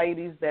of the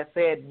ladies that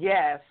said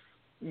yes,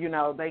 you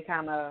know, they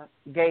kind of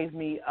gave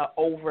me an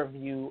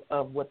overview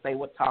of what they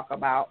would talk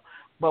about.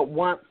 But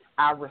once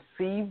I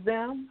received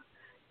them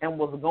and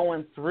was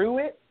going through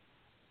it,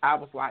 I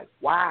was like,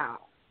 wow,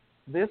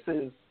 this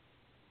is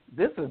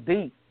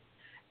deep.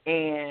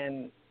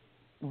 And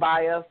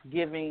by us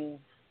giving,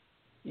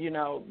 you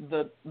know,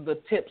 the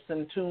tips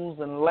and tools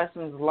and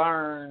lessons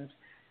learned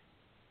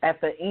at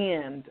the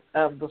end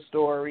of the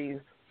stories,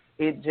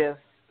 it just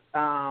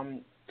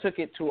took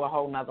it to a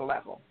whole nother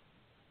level.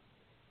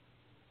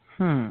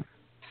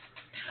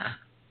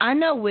 I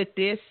know with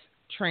this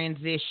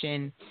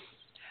transition,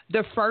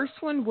 the first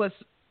one was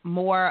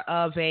more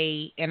of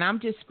and I'm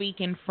just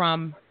speaking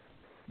from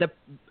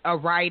a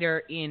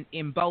writer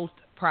in both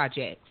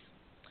projects.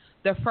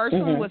 The first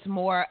one was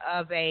more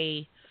of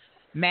a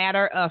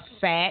matter of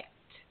fact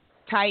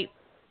type,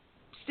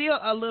 still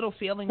a little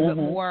feeling, but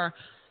more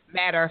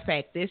matter of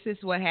fact. This is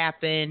what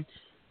happened,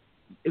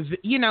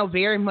 you know,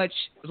 very much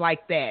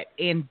like that.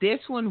 And this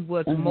one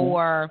was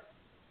more,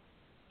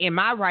 in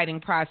my writing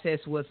process,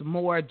 was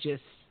more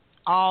just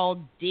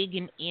all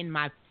digging in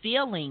my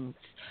feelings,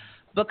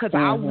 because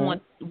I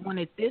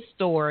wanted this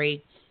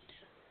story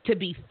to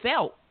be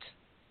felt.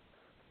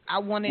 I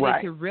wanted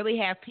it to really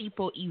have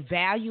people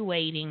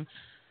evaluating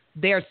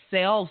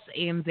themselves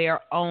and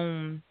their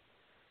own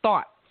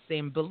thoughts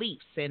and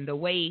beliefs and the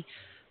way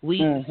we,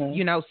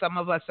 you know, some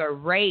of us are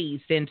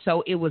raised. And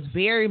so it was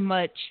very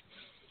much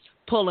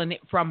pulling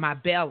it from my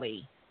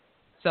belly,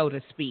 so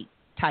to speak,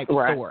 type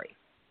right. story.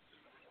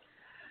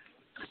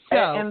 So,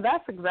 and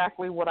that's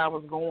exactly what I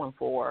was going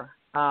for.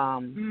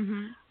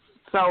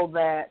 So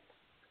that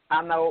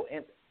I know,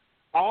 and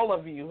all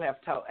of you have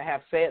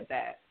said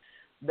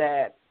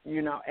that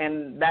you know,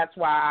 and that's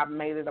why I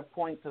made it a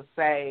point to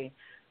say,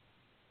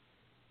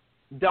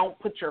 don't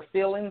put your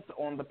feelings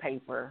on the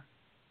paper,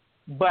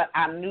 but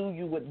I knew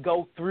you would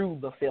go through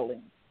the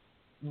feelings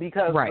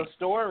because right. the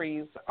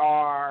stories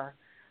are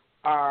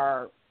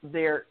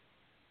they're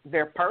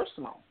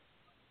personal.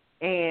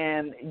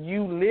 And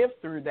you live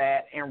through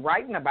that, and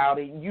writing about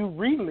it, you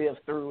relive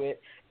through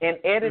it, and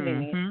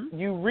editing it,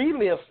 you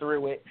relive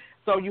through it.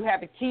 So you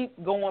have to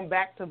keep going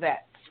back to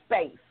that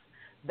space,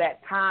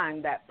 that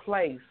time, that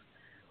place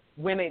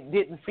when it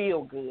didn't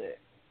feel good.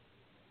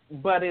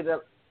 But it,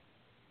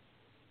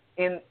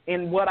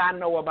 in what I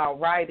know about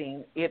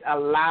writing, it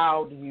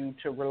allowed you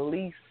to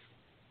release,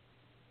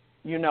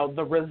 you know,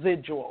 the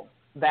residual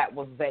that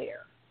was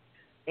there.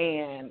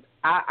 And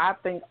I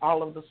think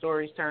all of the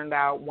stories turned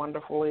out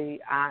wonderfully.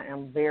 I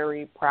am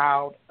very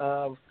proud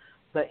of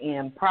the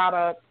end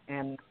product,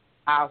 and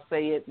I'll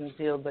say it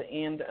until the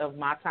end of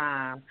my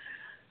time.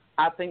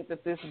 I think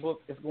that this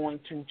book is going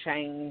to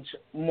change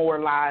more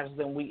lives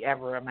than we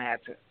ever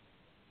imagined.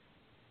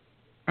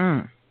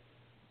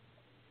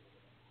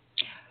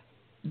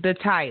 The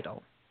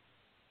title,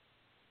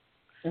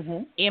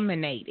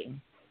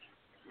 Emanating.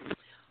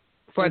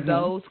 For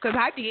those, because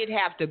I did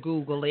have to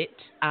Google it.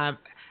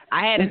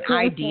 I had an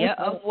idea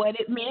of what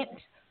it meant,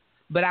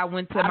 but I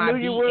went to my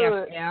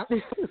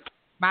BFF,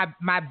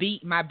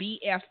 my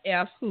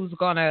BFF, who's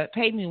gonna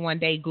pay me one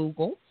day,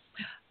 Google.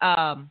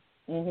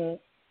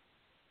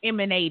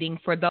 Emanating,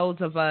 for those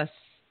of us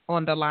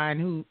on the line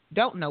who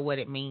don't know what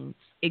it means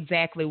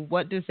exactly,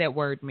 what does that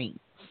word mean?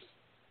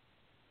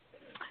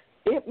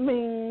 It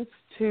means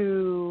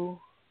to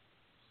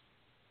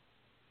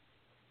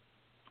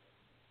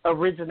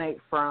originate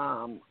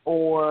from,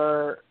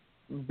 or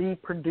be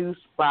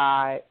produced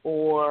by,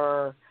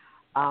 or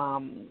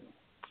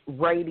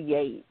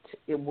radiate,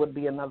 it would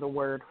be another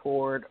word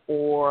for it,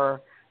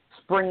 or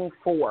spring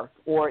forth,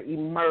 or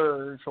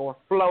emerge, or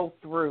flow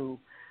through.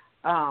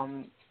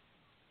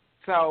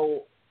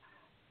 So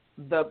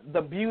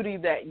the beauty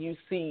that you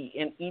see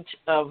in each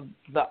of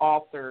the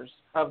authors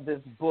of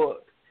this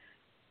book,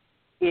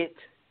 it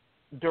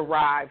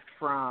derived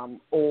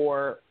from,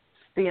 or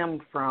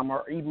stemmed from,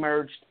 or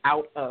emerged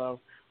out of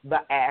the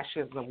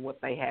ashes of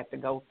what they had to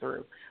go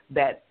through,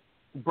 that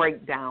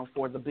breakdown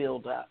for the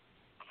build-up.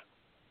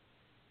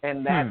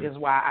 And that is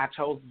why I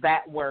chose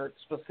that word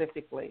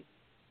specifically,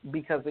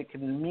 because it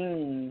can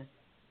mean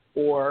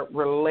or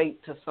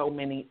relate to so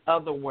many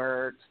other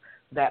words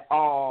that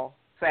all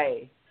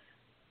say,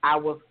 I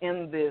was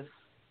in this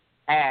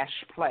ash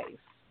place.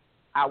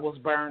 I was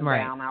burned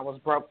down. I was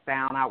broke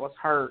down. I was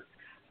hurt.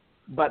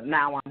 But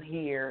now I'm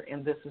here,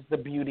 and this is the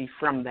beauty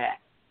from that.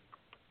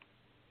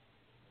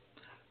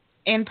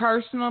 And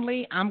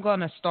personally, I'm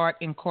going to start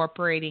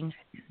incorporating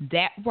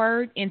that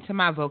word into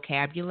my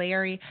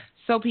vocabulary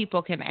so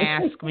people can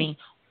ask me,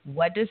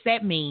 what does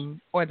that mean?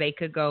 Or they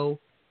could go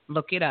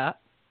look it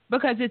up,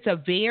 because it's a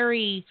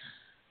very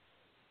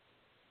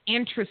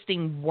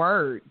interesting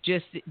word,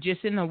 just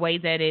in the way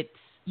that it's,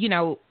 you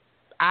know,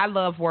 I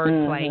love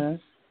wordplay.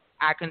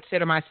 I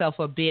consider myself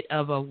a bit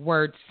of a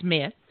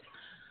wordsmith.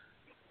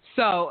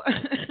 So,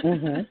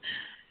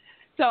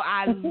 so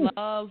I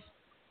love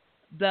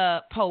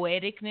the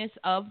poeticness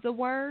of the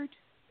word,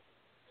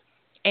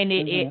 and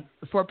it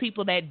for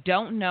people that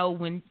don't know,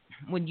 when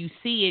you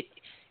see it,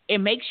 it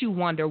makes you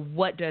wonder,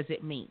 what does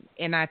it mean?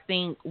 And I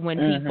think when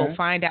people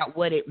find out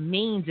what it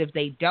means, if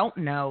they don't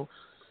know,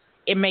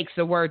 it makes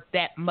the word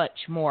that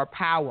much more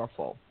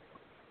powerful.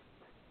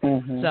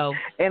 So,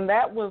 and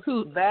that was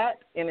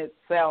that in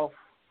itself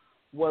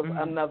was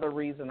another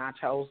reason I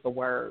chose the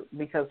word,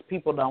 because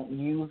people don't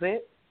use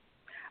it.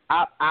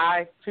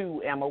 I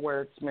too am a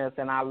wordsmith,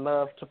 and I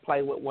love to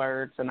play with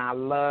words, and I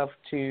love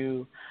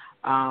to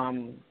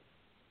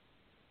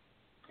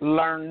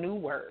learn new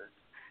words.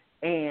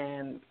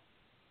 And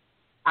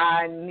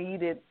I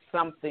needed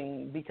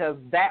something, because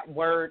that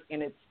word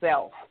in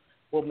itself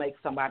will make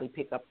somebody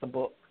pick up the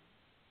book.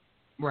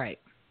 Right.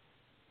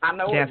 I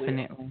know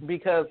Definitely. it will,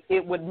 because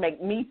it would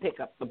make me pick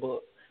up the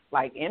book.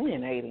 Like,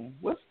 emanating,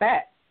 what's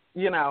that?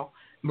 You know,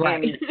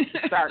 right. And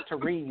start to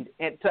read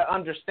and to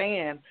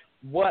understand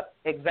what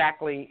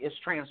exactly is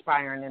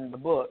transpiring in the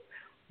book.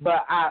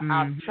 But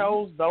I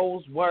chose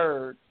those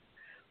words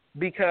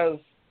because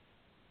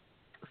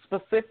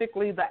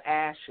specifically the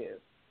ashes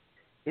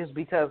is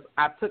because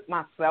I took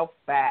myself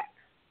back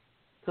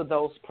to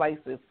those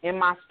places in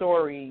my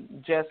story,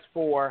 just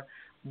for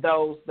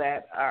those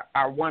that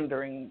are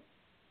wondering,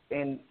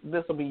 and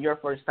this will be your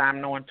first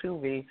time knowing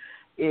Tuvi,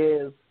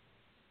 is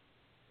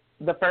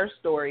the first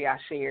story I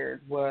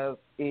shared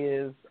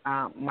is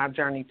my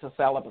journey to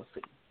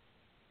celibacy.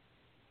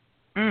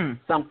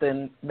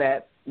 Something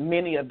that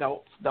many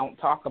adults don't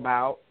talk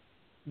about,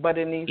 but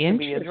it needs to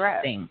be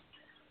addressed.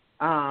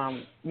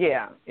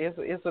 Yeah,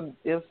 it's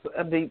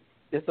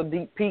a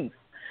deep piece,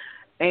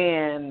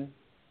 And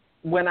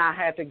when I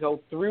had to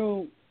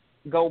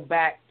go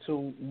back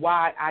to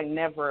why I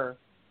never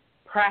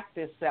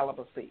practiced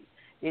celibacy,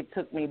 it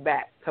took me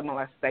back to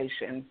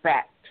molestation,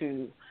 back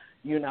to,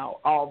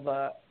 all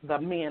the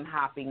men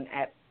hopping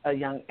at a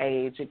young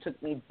age. It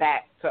took me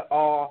back to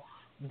all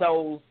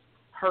those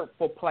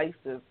hurtful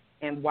places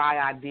and why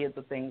I did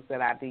the things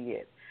that I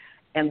did.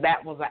 And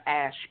that was an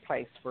ash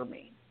place for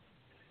me.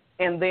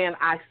 And then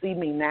I see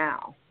me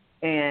now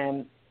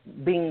and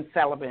being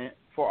celibate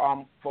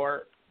for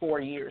 4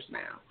 years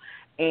now.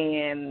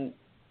 And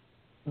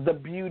the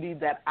beauty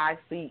that I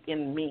see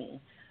in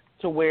me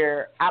to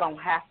where I don't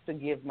have to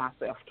give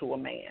myself to a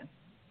man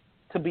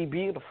to be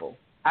beautiful.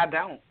 I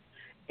don't.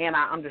 And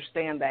I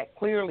understand that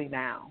clearly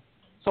now.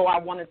 So I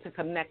wanted to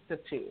connect the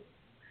two.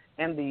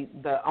 And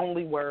the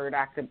only word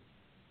I could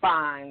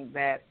find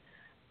that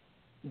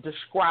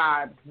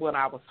described what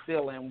I was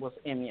feeling was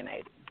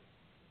emanating.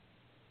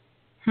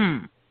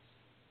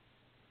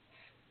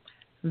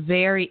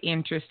 Very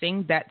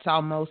interesting. That's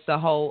almost a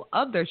whole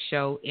other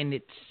show in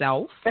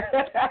itself.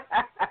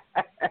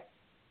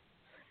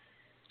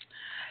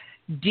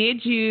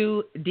 Did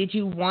you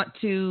want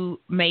to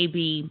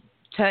maybe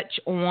touch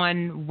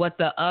on what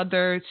the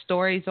other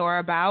stories are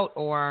about,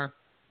 or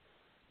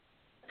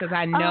because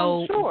I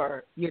know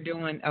sure. You're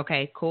doing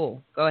okay,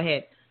 cool. Go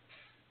ahead.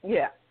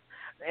 Yeah.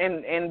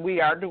 And we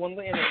are doing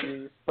the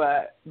interviews,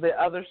 but the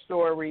other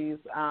stories,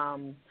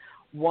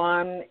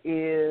 one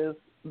is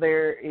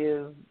there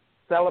is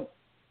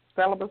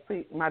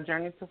celibacy, my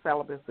journey to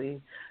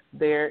celibacy.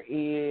 There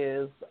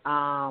is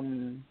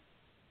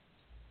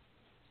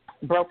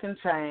broken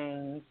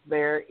chains.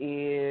 There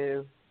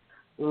is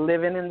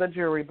living in the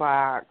jury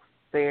box.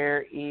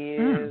 There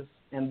is,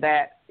 and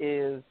that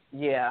is,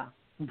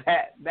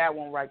 that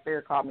one right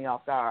there caught me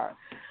off guard.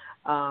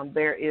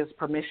 There is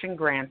permission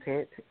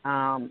granted,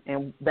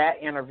 and that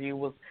interview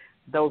was,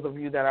 those of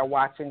you that are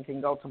watching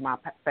can go to my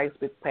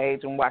Facebook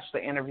page and watch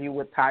the interview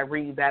with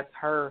Tyree. That's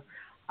her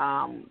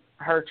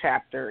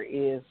chapter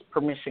is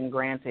permission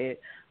granted,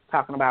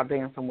 talking about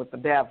dancing with the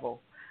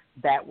devil.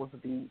 That was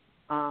the,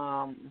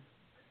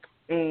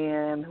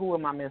 and who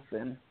am I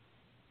missing?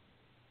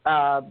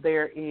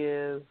 There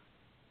is,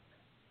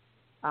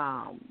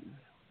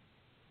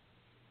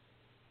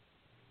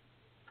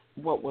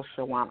 what was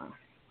Shawana?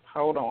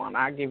 Hold on,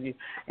 I'll give you.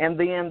 And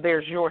then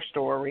there's your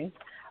story.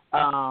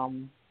 What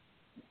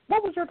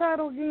was your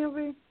title again,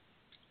 V?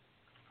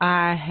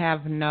 I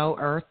have no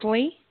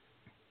earthly.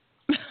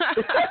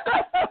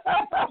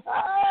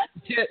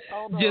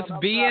 just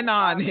being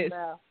honest.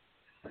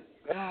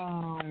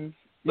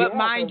 But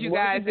mind you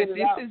guys, that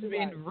this has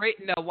been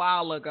written a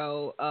while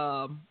ago.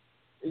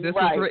 This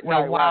was written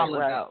a while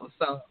ago.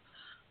 So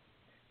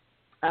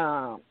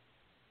I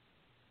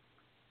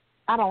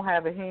don't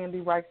have it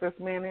handy right this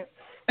minute.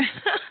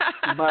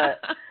 But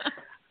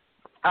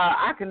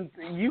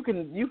you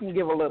can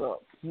give a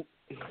little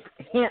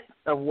hint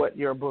of what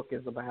your book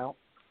is about.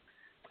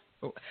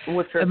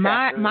 What your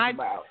chapter is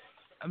about.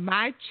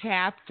 My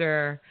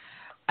chapter,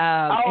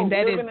 and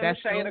that living in the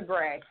shade of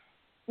gray.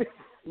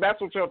 That's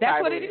what your title is.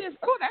 That's what it is.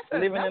 Oh,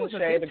 living in the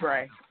shade of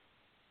gray.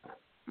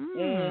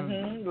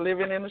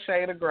 Living in the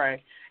shade of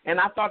gray. And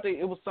I thought that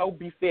it was so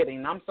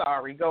befitting. I'm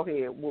sorry. Go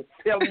ahead. We'll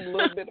tell them a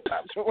little bit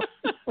about yours.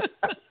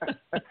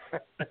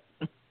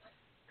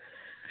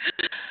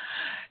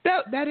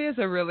 That is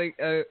a really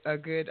a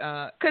good,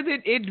 because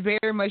it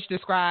very much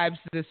describes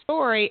the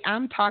story.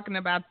 I'm talking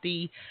about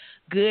the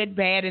good,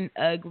 bad, and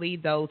ugly,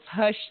 those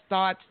hushed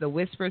thoughts, the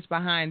whispers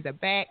behind the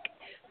back,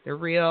 the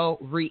real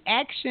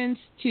reactions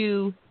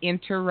to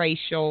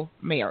interracial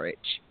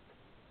marriage.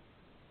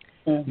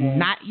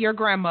 Not your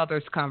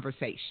grandmother's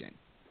conversation.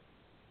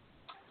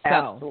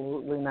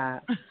 Absolutely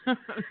not.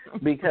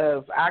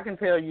 Because I can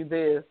tell you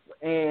this,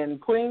 in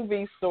Queen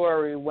V's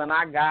story, when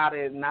I got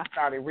it and I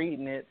started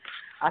reading it,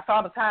 I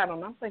saw the title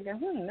and I'm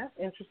thinking, that's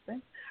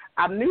interesting.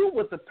 I knew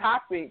what the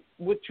topic,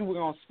 what you were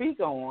going to speak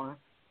on,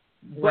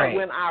 but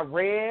when I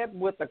read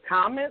what the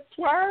comments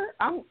were,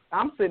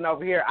 I'm sitting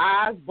over here,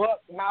 eyes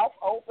bucked, mouth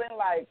open,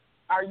 like,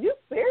 are you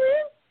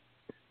serious?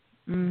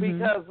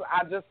 Because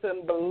I just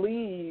couldn't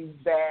believe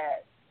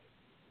that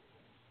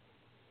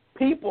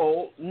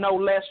people, no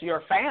less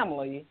your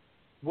family,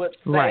 would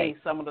say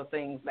some of the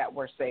things that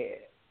were said.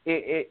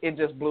 It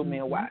just blew me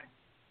away.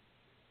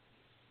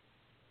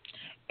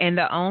 And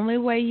the only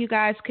way you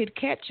guys could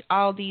catch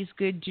all these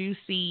good,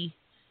 juicy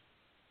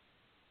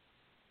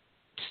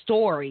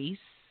stories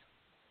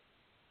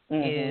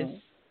is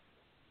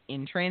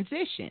in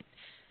transition.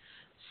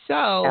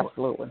 So,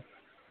 absolutely.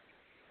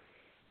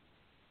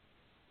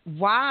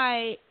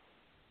 Why,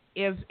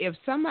 if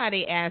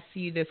somebody asks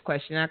you this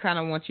question, I kind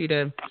of want you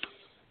to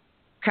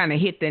kind of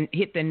hit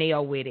the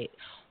nail with it.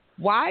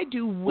 Why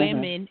do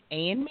women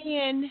and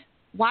men,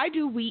 why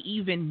do we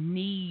even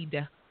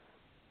need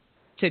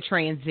to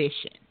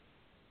transition?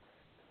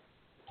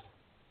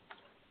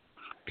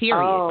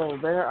 Period. Oh,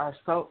 there are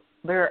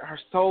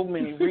so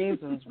many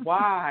reasons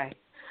why.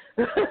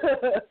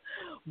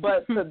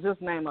 But to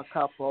just name a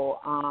couple,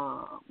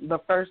 the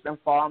first and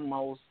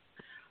foremost,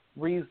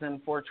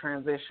 reason for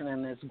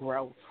transitioning is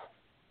growth,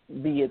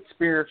 be it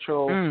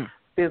spiritual,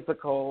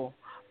 physical,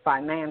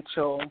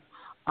 financial,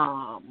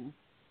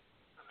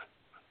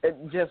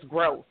 just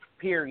growth,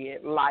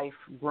 period. Life,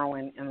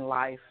 growing in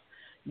life.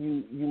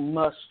 You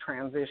must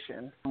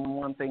transition from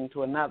one thing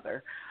to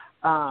another.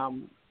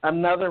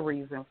 Another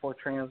reason for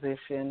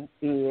transition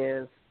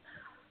is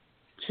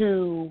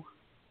to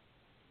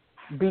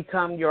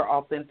become your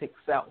authentic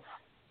self.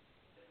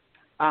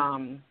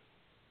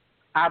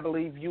 I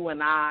believe you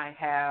and I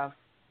have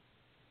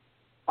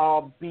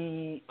all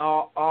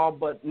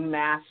but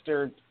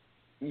mastered,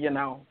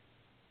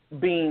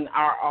 being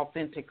our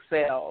authentic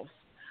selves.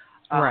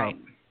 Right.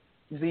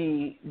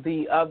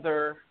 The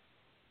other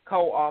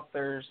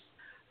co-authors,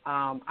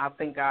 I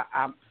think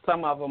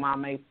some of them I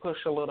may push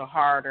a little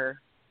harder,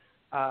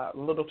 a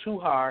little too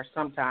hard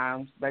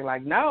sometimes. They're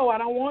like, no, I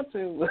don't want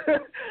to.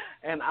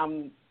 And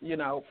I'm,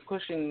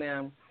 pushing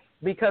them,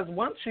 because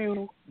once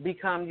you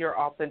become your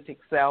authentic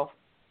self,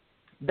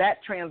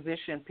 that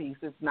transition piece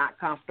is not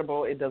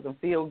comfortable. It doesn't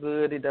feel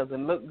good. It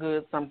doesn't look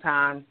good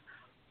sometimes.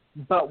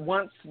 But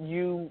once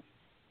you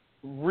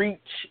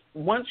meet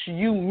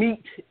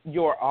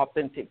your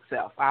authentic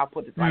self, I'll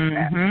put it like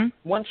that.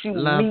 Once you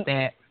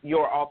meet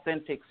your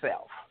authentic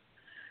self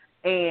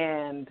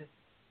and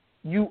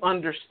you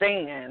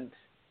understand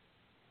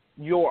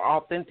your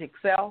authentic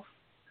self,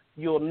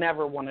 you'll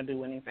never want to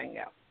do anything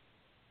else.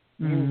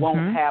 You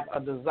won't have a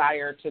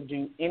desire to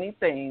do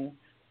anything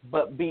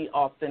but be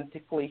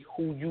authentically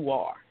who you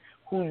are,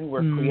 who you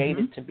were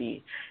created to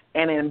be.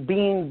 And in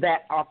being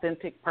that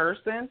authentic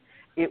person,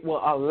 it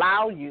will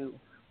allow you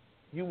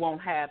won't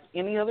have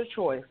any other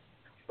choice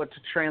but to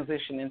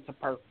transition into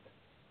purpose.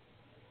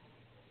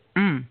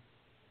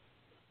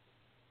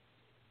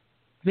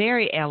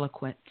 Very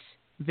eloquent.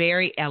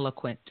 Very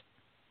eloquent.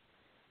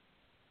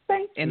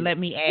 Thank you. And let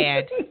me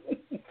add,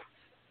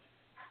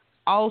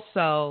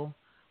 also,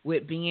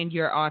 with being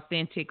your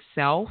authentic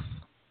self,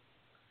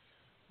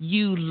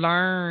 you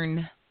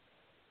learn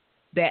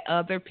that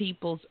other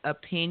people's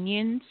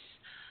opinions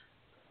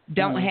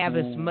don't have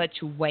as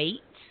much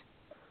weight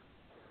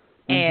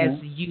as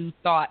you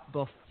thought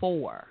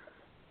before.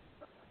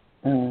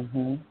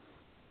 And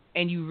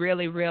you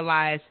really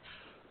realize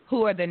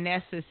who are the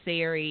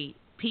necessary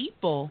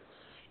people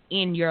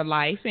in your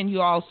life, and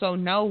you also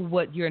know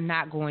what you're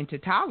not going to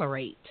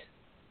tolerate.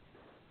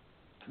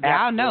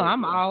 Y'all know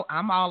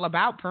I'm all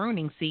about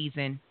pruning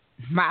season.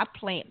 My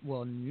plant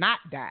will not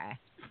die.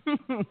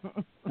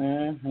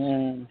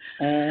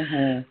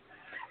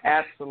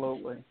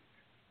 Absolutely.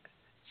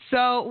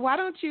 So why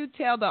don't you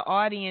tell the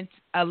audience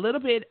a little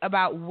bit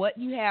about what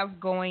you have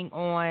going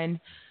on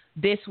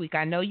this week?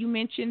 I know you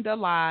mentioned the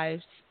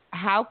lives.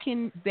 How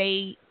can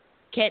they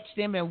catch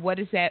them, and what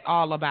is that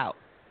all about?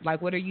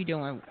 Like, what are you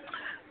doing?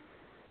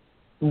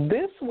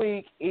 This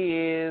week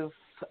is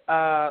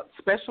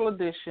special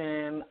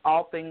edition,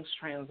 All Things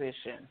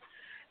Transition.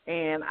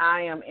 And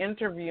I am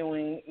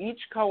interviewing each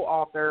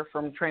co-author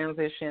from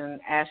Transition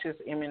Ashes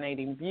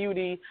Emanating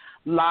Beauty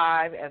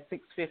live at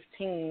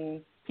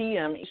 6:15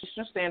 p.m.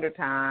 Eastern Standard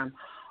Time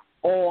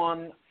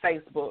on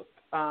Facebook.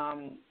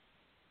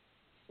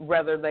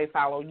 Whether they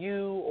follow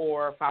you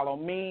or follow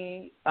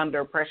me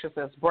under Precious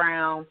S.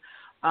 Brown,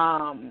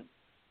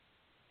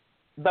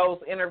 those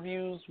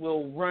interviews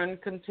will run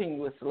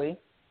continuously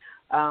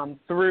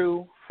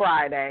through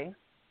Friday.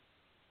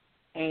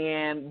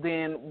 And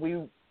then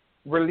we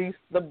release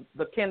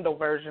the Kindle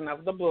version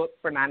of the book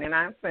for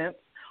 99 cents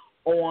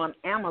on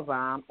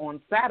Amazon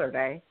on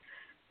Saturday.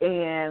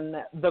 And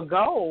the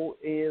goal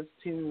is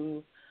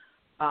to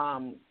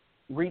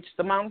reach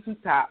the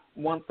mountaintop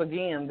once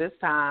again. This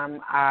time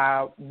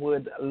I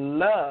would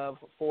love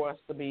for us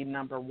to be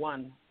number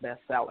one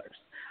bestsellers.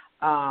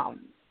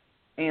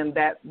 And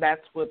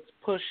that's what's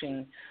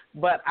pushing.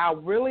 But I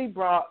really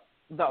brought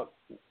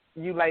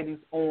you ladies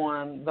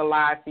on the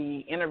live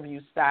feed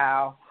interview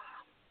style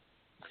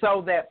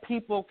so that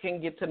people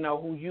can get to know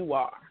who you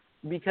are.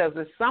 Because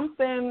there's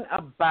something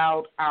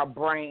about our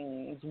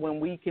brains when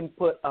we can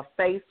put a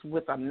face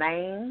with a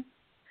name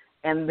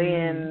and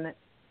then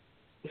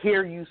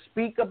hear you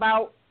speak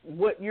about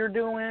what you're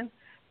doing,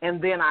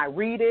 and then I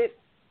read it,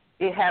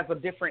 it has a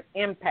different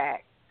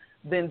impact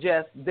than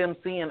just them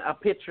seeing a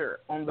picture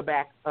on the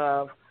back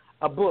of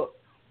a book.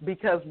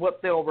 Because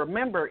what they'll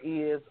remember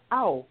is,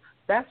 oh,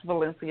 that's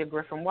Valencia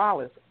Griffin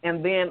Wallace.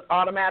 And then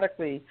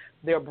automatically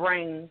their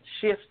brain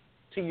shifts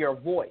to your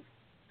voice.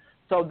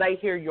 So they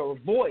hear your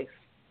voice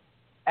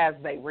as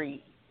they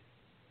read.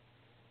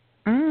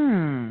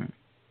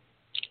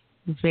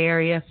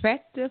 Very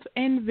effective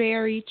and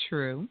very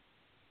true.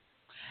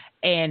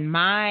 And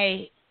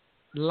my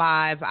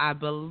live, I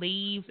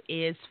believe,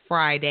 is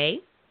Friday.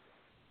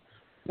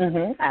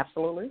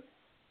 Absolutely.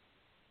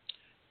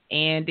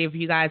 And if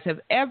you guys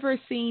have ever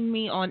seen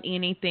me on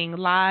anything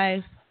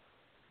live,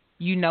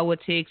 you know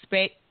what to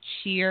expect.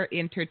 Sheer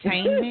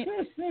entertainment.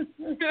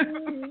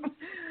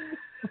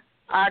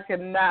 I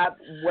cannot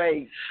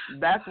wait.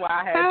 That's why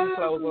I had you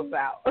close us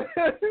out.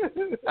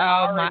 I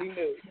already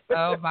knew.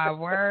 Oh my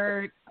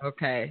word.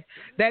 Okay.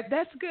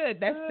 That's good.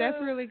 That's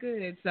really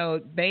good.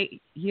 So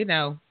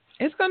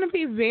it's going to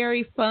be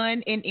very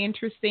fun and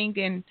interesting,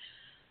 and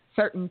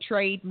certain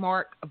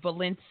trademark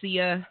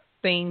Valencia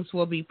things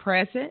will be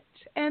present,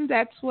 and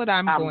that's what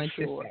I'm going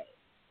to say.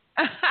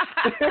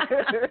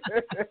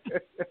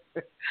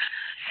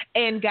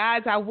 And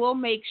guys, I will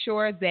make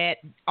sure that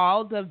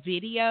all the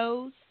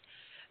videos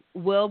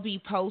will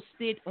be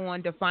posted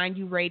on Define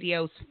You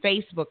Radio's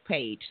Facebook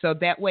page. So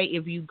that way,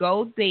 if you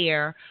go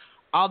there,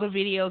 all the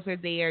videos are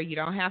there. You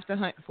don't have to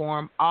hunt for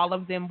them. All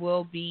of them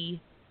will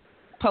be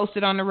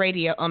posted on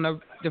the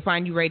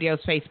Define You Radio's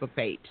Facebook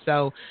page.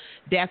 So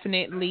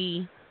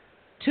definitely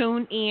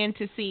tune in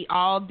to see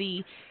all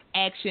the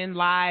action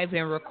live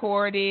and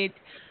recorded,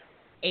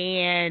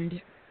 and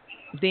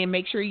then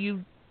make sure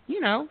you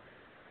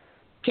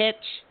catch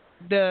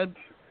the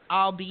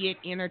albeit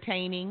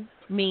entertaining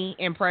me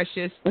and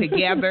Precious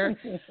together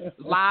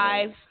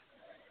live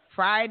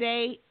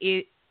Friday.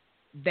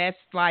 That's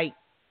like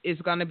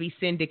it's going to be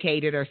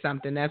syndicated or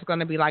something. That's going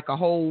to be like a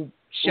whole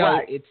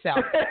show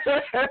itself.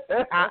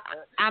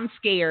 I'm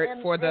scared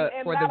for the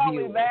viewers. Not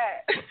only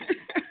that,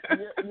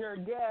 your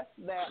guests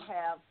that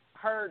have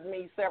heard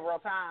me several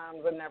times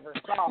and never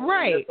saw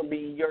me, this will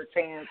be your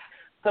chance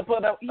to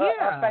put a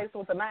face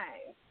with a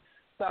name.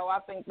 So I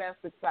think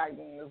that's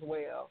exciting as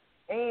well.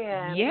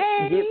 And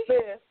get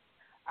this,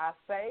 I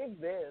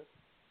saved this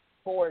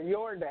for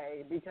your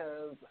day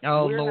because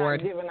we're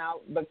not giving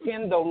out the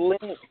Kindle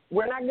link.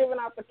 We're not giving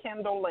out the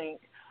Kindle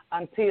link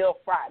until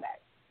Friday.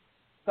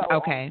 So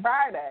on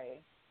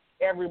Friday,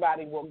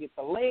 everybody will get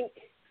the link.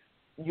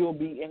 You'll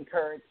be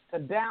encouraged to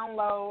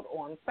download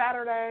on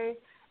Saturday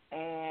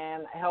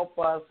and help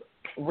us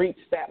reach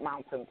that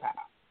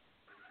mountaintop.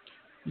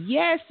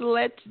 Yes,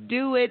 let's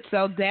do it.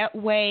 So that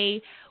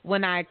way,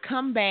 when I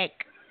come back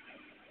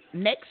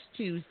next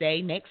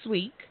Tuesday, next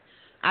week,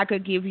 I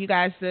could give you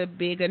guys the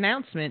big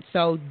announcement.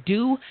 So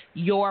do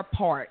your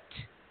part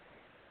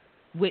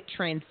with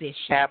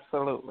transition.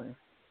 Absolutely.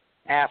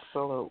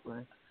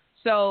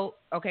 So,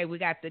 we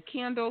got the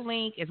Kindle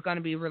link. It's going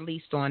to be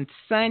released on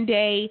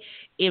Sunday.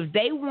 If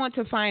they want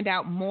to find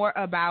out more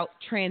about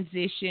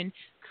transition,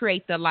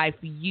 create the life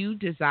you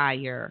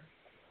desire,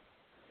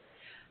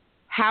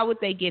 how would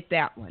they get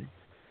that one?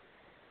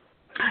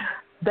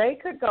 They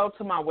could go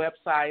to my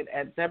website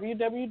at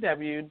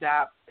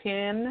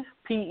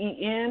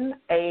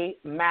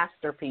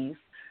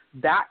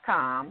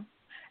www.penamasterpiece.com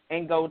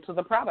and go to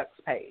the products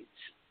page.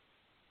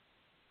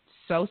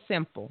 So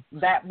simple.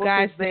 That book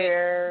is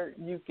there.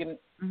 You can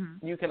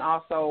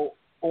also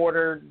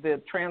order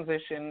the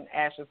Transition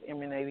Ashes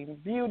Emanating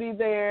Beauty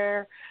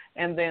there,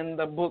 and then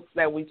the books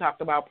that we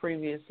talked about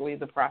previously,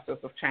 The Process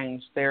of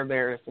Change, they're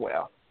there as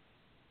well.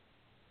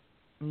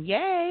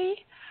 Yay.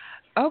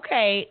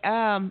 Okay.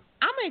 I'm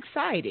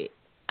excited.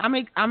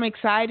 I'm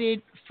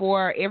excited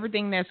for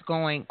everything that's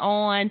going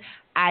on.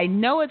 I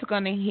know it's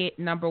going to hit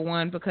number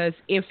one because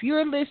if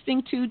you're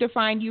listening to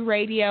Define You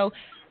Radio,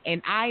 and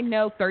I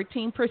know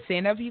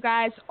 13% of you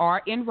guys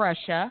are in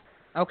Russia,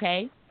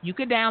 okay? You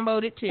could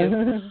download it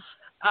too.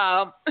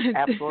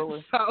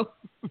 Absolutely.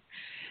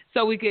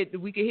 So we could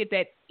hit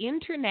that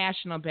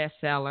international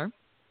bestseller.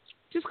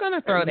 Just going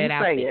to throw that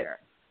out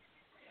there.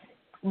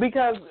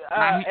 Because,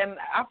 and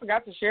I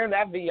forgot to share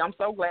that, V. I'm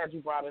so glad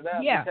you brought it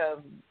up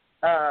because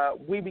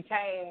we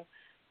became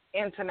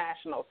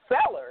international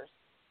sellers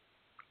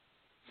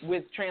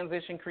with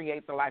Transition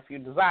Create the Life You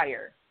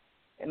Desire.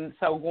 And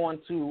so going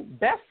to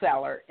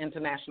bestseller,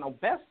 international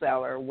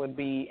bestseller, would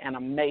be a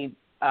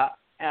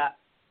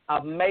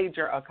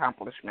major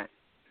accomplishment.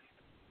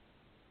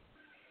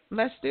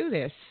 Let's do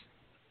this.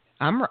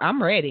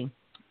 I'm ready.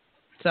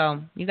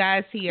 So you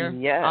guys hear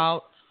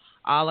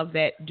all of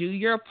that. Do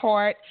your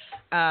part.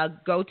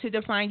 Go to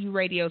Define You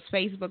Radio's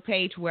Facebook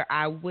page where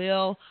I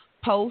will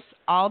post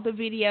all the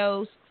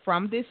videos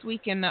from this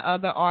week and the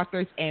other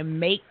authors, and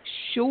make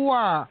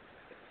sure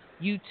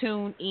you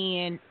tune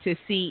in to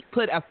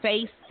put a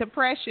face to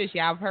Precious.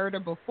 Y'all have heard her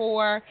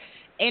before.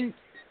 And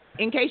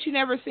in case you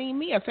never seen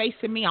me, a face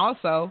to me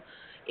also.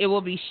 It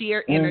will be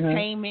sheer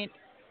entertainment,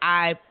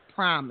 I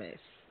promise.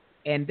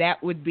 And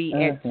that would be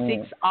at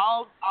 6,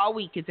 all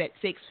week. It's at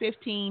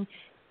 6:15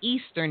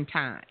 Eastern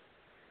time.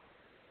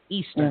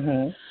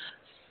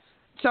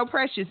 So,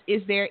 Precious,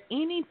 is there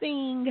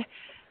anything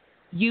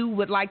you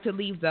would like to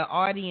leave the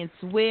audience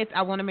with?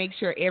 I want to make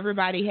sure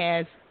everybody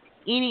has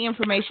any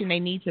information they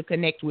need to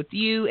connect with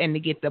you and to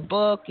get the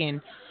book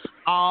and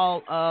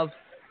all of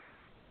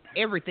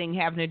everything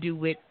having to do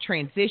with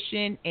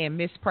transition and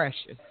Miss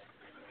Precious.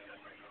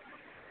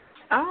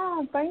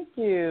 Oh, thank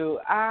you.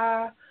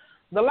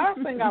 The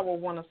last thing I would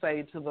want to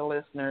say to the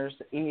listeners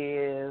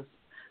is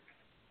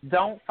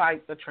don't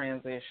fight the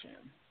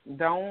transition.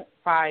 Don't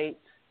fight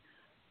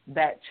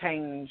that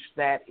change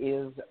that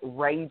is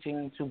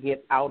raging to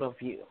get out of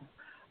you,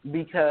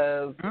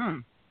 because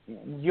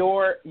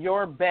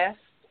your best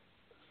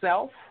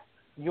self,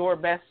 your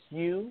best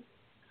you,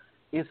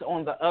 is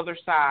on the other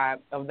side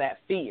of that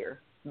fear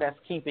that's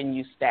keeping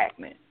you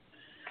stagnant.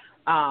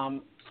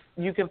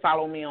 You can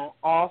follow me on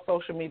all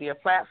social media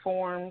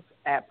platforms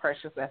at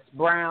Precious S.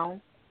 Brown.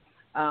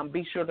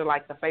 Be sure to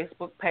like the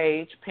Facebook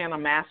page, Pen a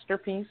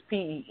Masterpiece,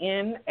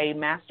 Pen a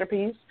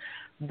Masterpiece.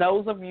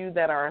 Those of you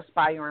that are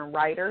aspiring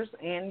writers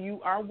and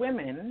you are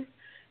women,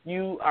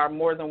 you are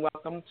more than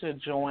welcome to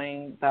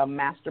join the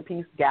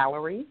Masterpiece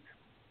Gallery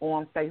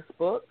on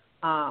Facebook,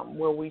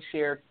 where we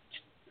share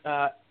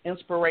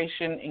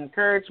inspiration,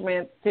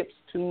 encouragement, tips,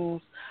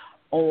 tools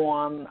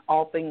on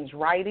all things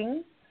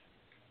writing.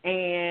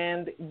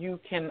 And you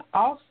can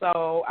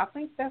also, I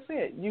think that's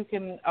it. You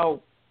can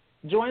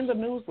join the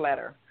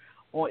newsletter,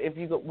 or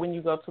when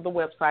you go to the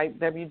website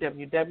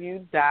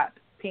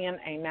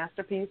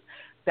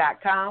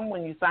www.penamasterpiece.com.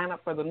 When you sign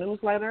up for the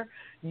newsletter,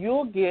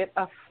 you'll get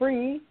a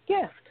free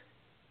gift.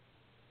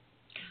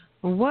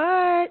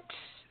 What?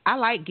 I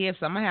like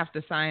gifts. I'm gonna have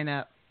to sign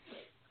up.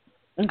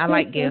 I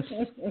like gifts.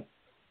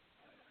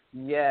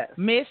 Yes.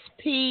 Miss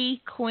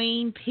P,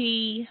 Queen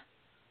P,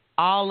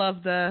 all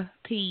of the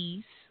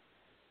P's.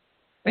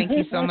 Thank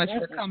you so much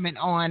for coming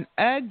on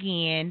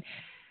again.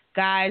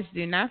 Guys,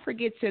 do not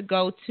forget to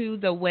go to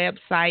the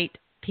website,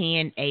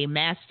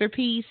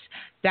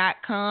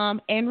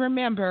 penamasterpiece.com. And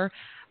remember,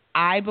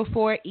 I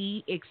before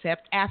E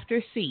except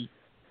after C,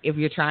 if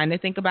you're trying to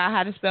think about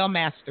how to spell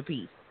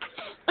masterpiece.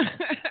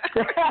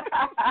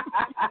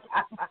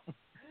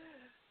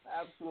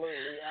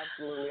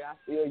 Absolutely. I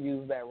still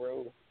use that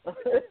rule.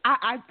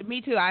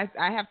 Me too. I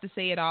have to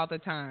say it all the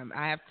time.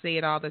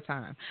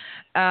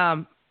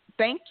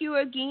 Thank you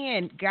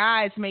again,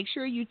 guys. Make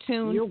sure you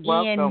tune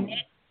in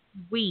next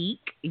week.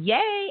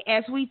 Yay!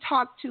 As we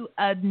talk to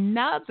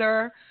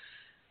another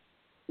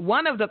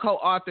one of the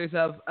co-authors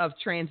of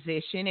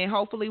Transition, and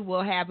hopefully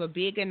we'll have a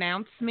big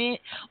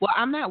announcement. Well,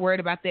 I'm not worried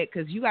about that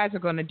because you guys are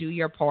going to do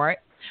your part.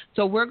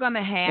 So we're going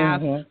to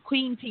have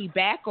Queen P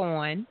back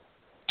on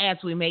as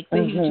we make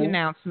the huge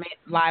announcement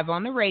live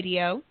on the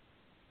radio.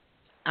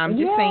 I'm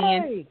just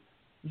saying,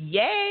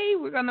 yay,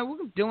 we're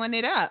doing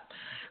it up.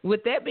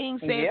 With that being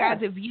said, guys,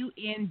 if you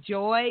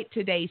enjoyed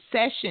today's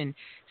session,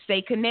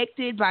 stay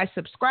connected by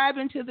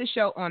subscribing to the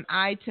show on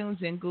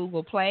iTunes and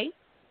Google Play.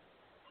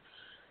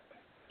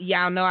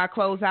 Y'all know I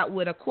close out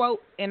with a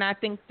quote, and I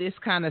think this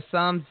kind of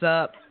sums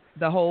up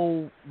the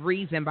whole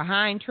reason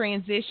behind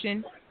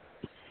Transition.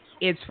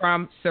 It's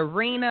from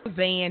Serena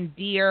Van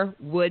Der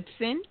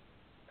Woodson.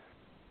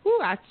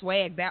 Ooh, I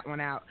swagged that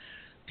one out.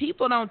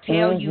 People don't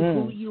tell you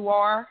who you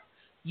are,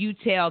 you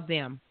tell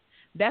them.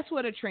 That's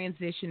what a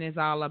transition is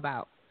all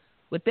about.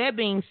 With that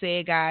being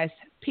said, guys,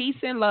 peace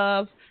and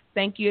love.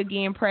 Thank you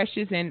again,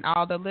 Precious, and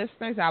all the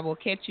listeners. I will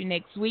catch you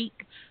next week.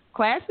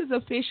 Class is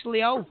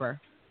officially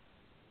over.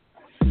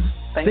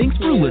 Thanks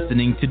for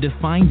listening to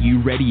Define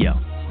You Radio.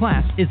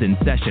 Class is in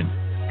session.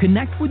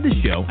 Connect with the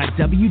show at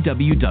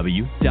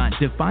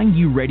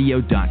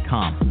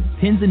www.defineyouradio.com.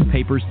 Pens and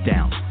papers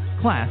down.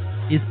 Class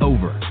is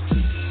over.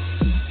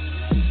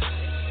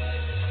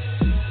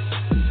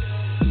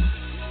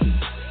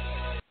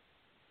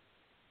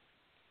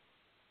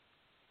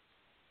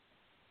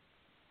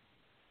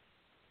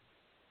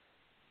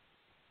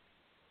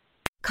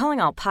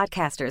 Calling all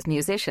podcasters,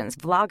 musicians,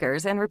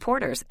 vloggers, and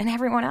reporters, and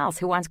everyone else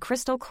who wants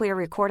crystal clear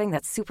recording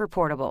that's super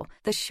portable.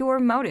 The Shure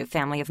Motive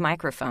family of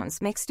microphones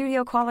makes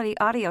studio-quality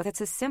audio that's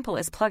as simple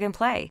as plug and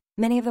play.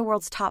 Many of the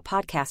world's top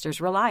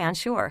podcasters rely on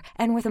Shure,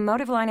 and with a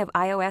Motive line of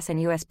iOS and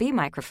USB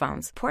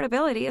microphones,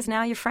 portability is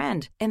now your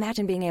friend.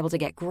 Imagine being able to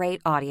get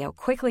great audio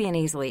quickly and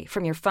easily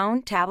from your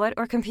phone, tablet,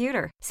 or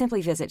computer.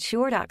 Simply visit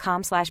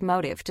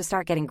shure.com/motive to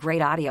start getting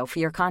great audio for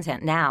your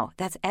content now.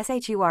 That's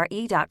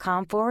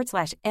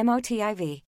SHURE.com/MOTIV.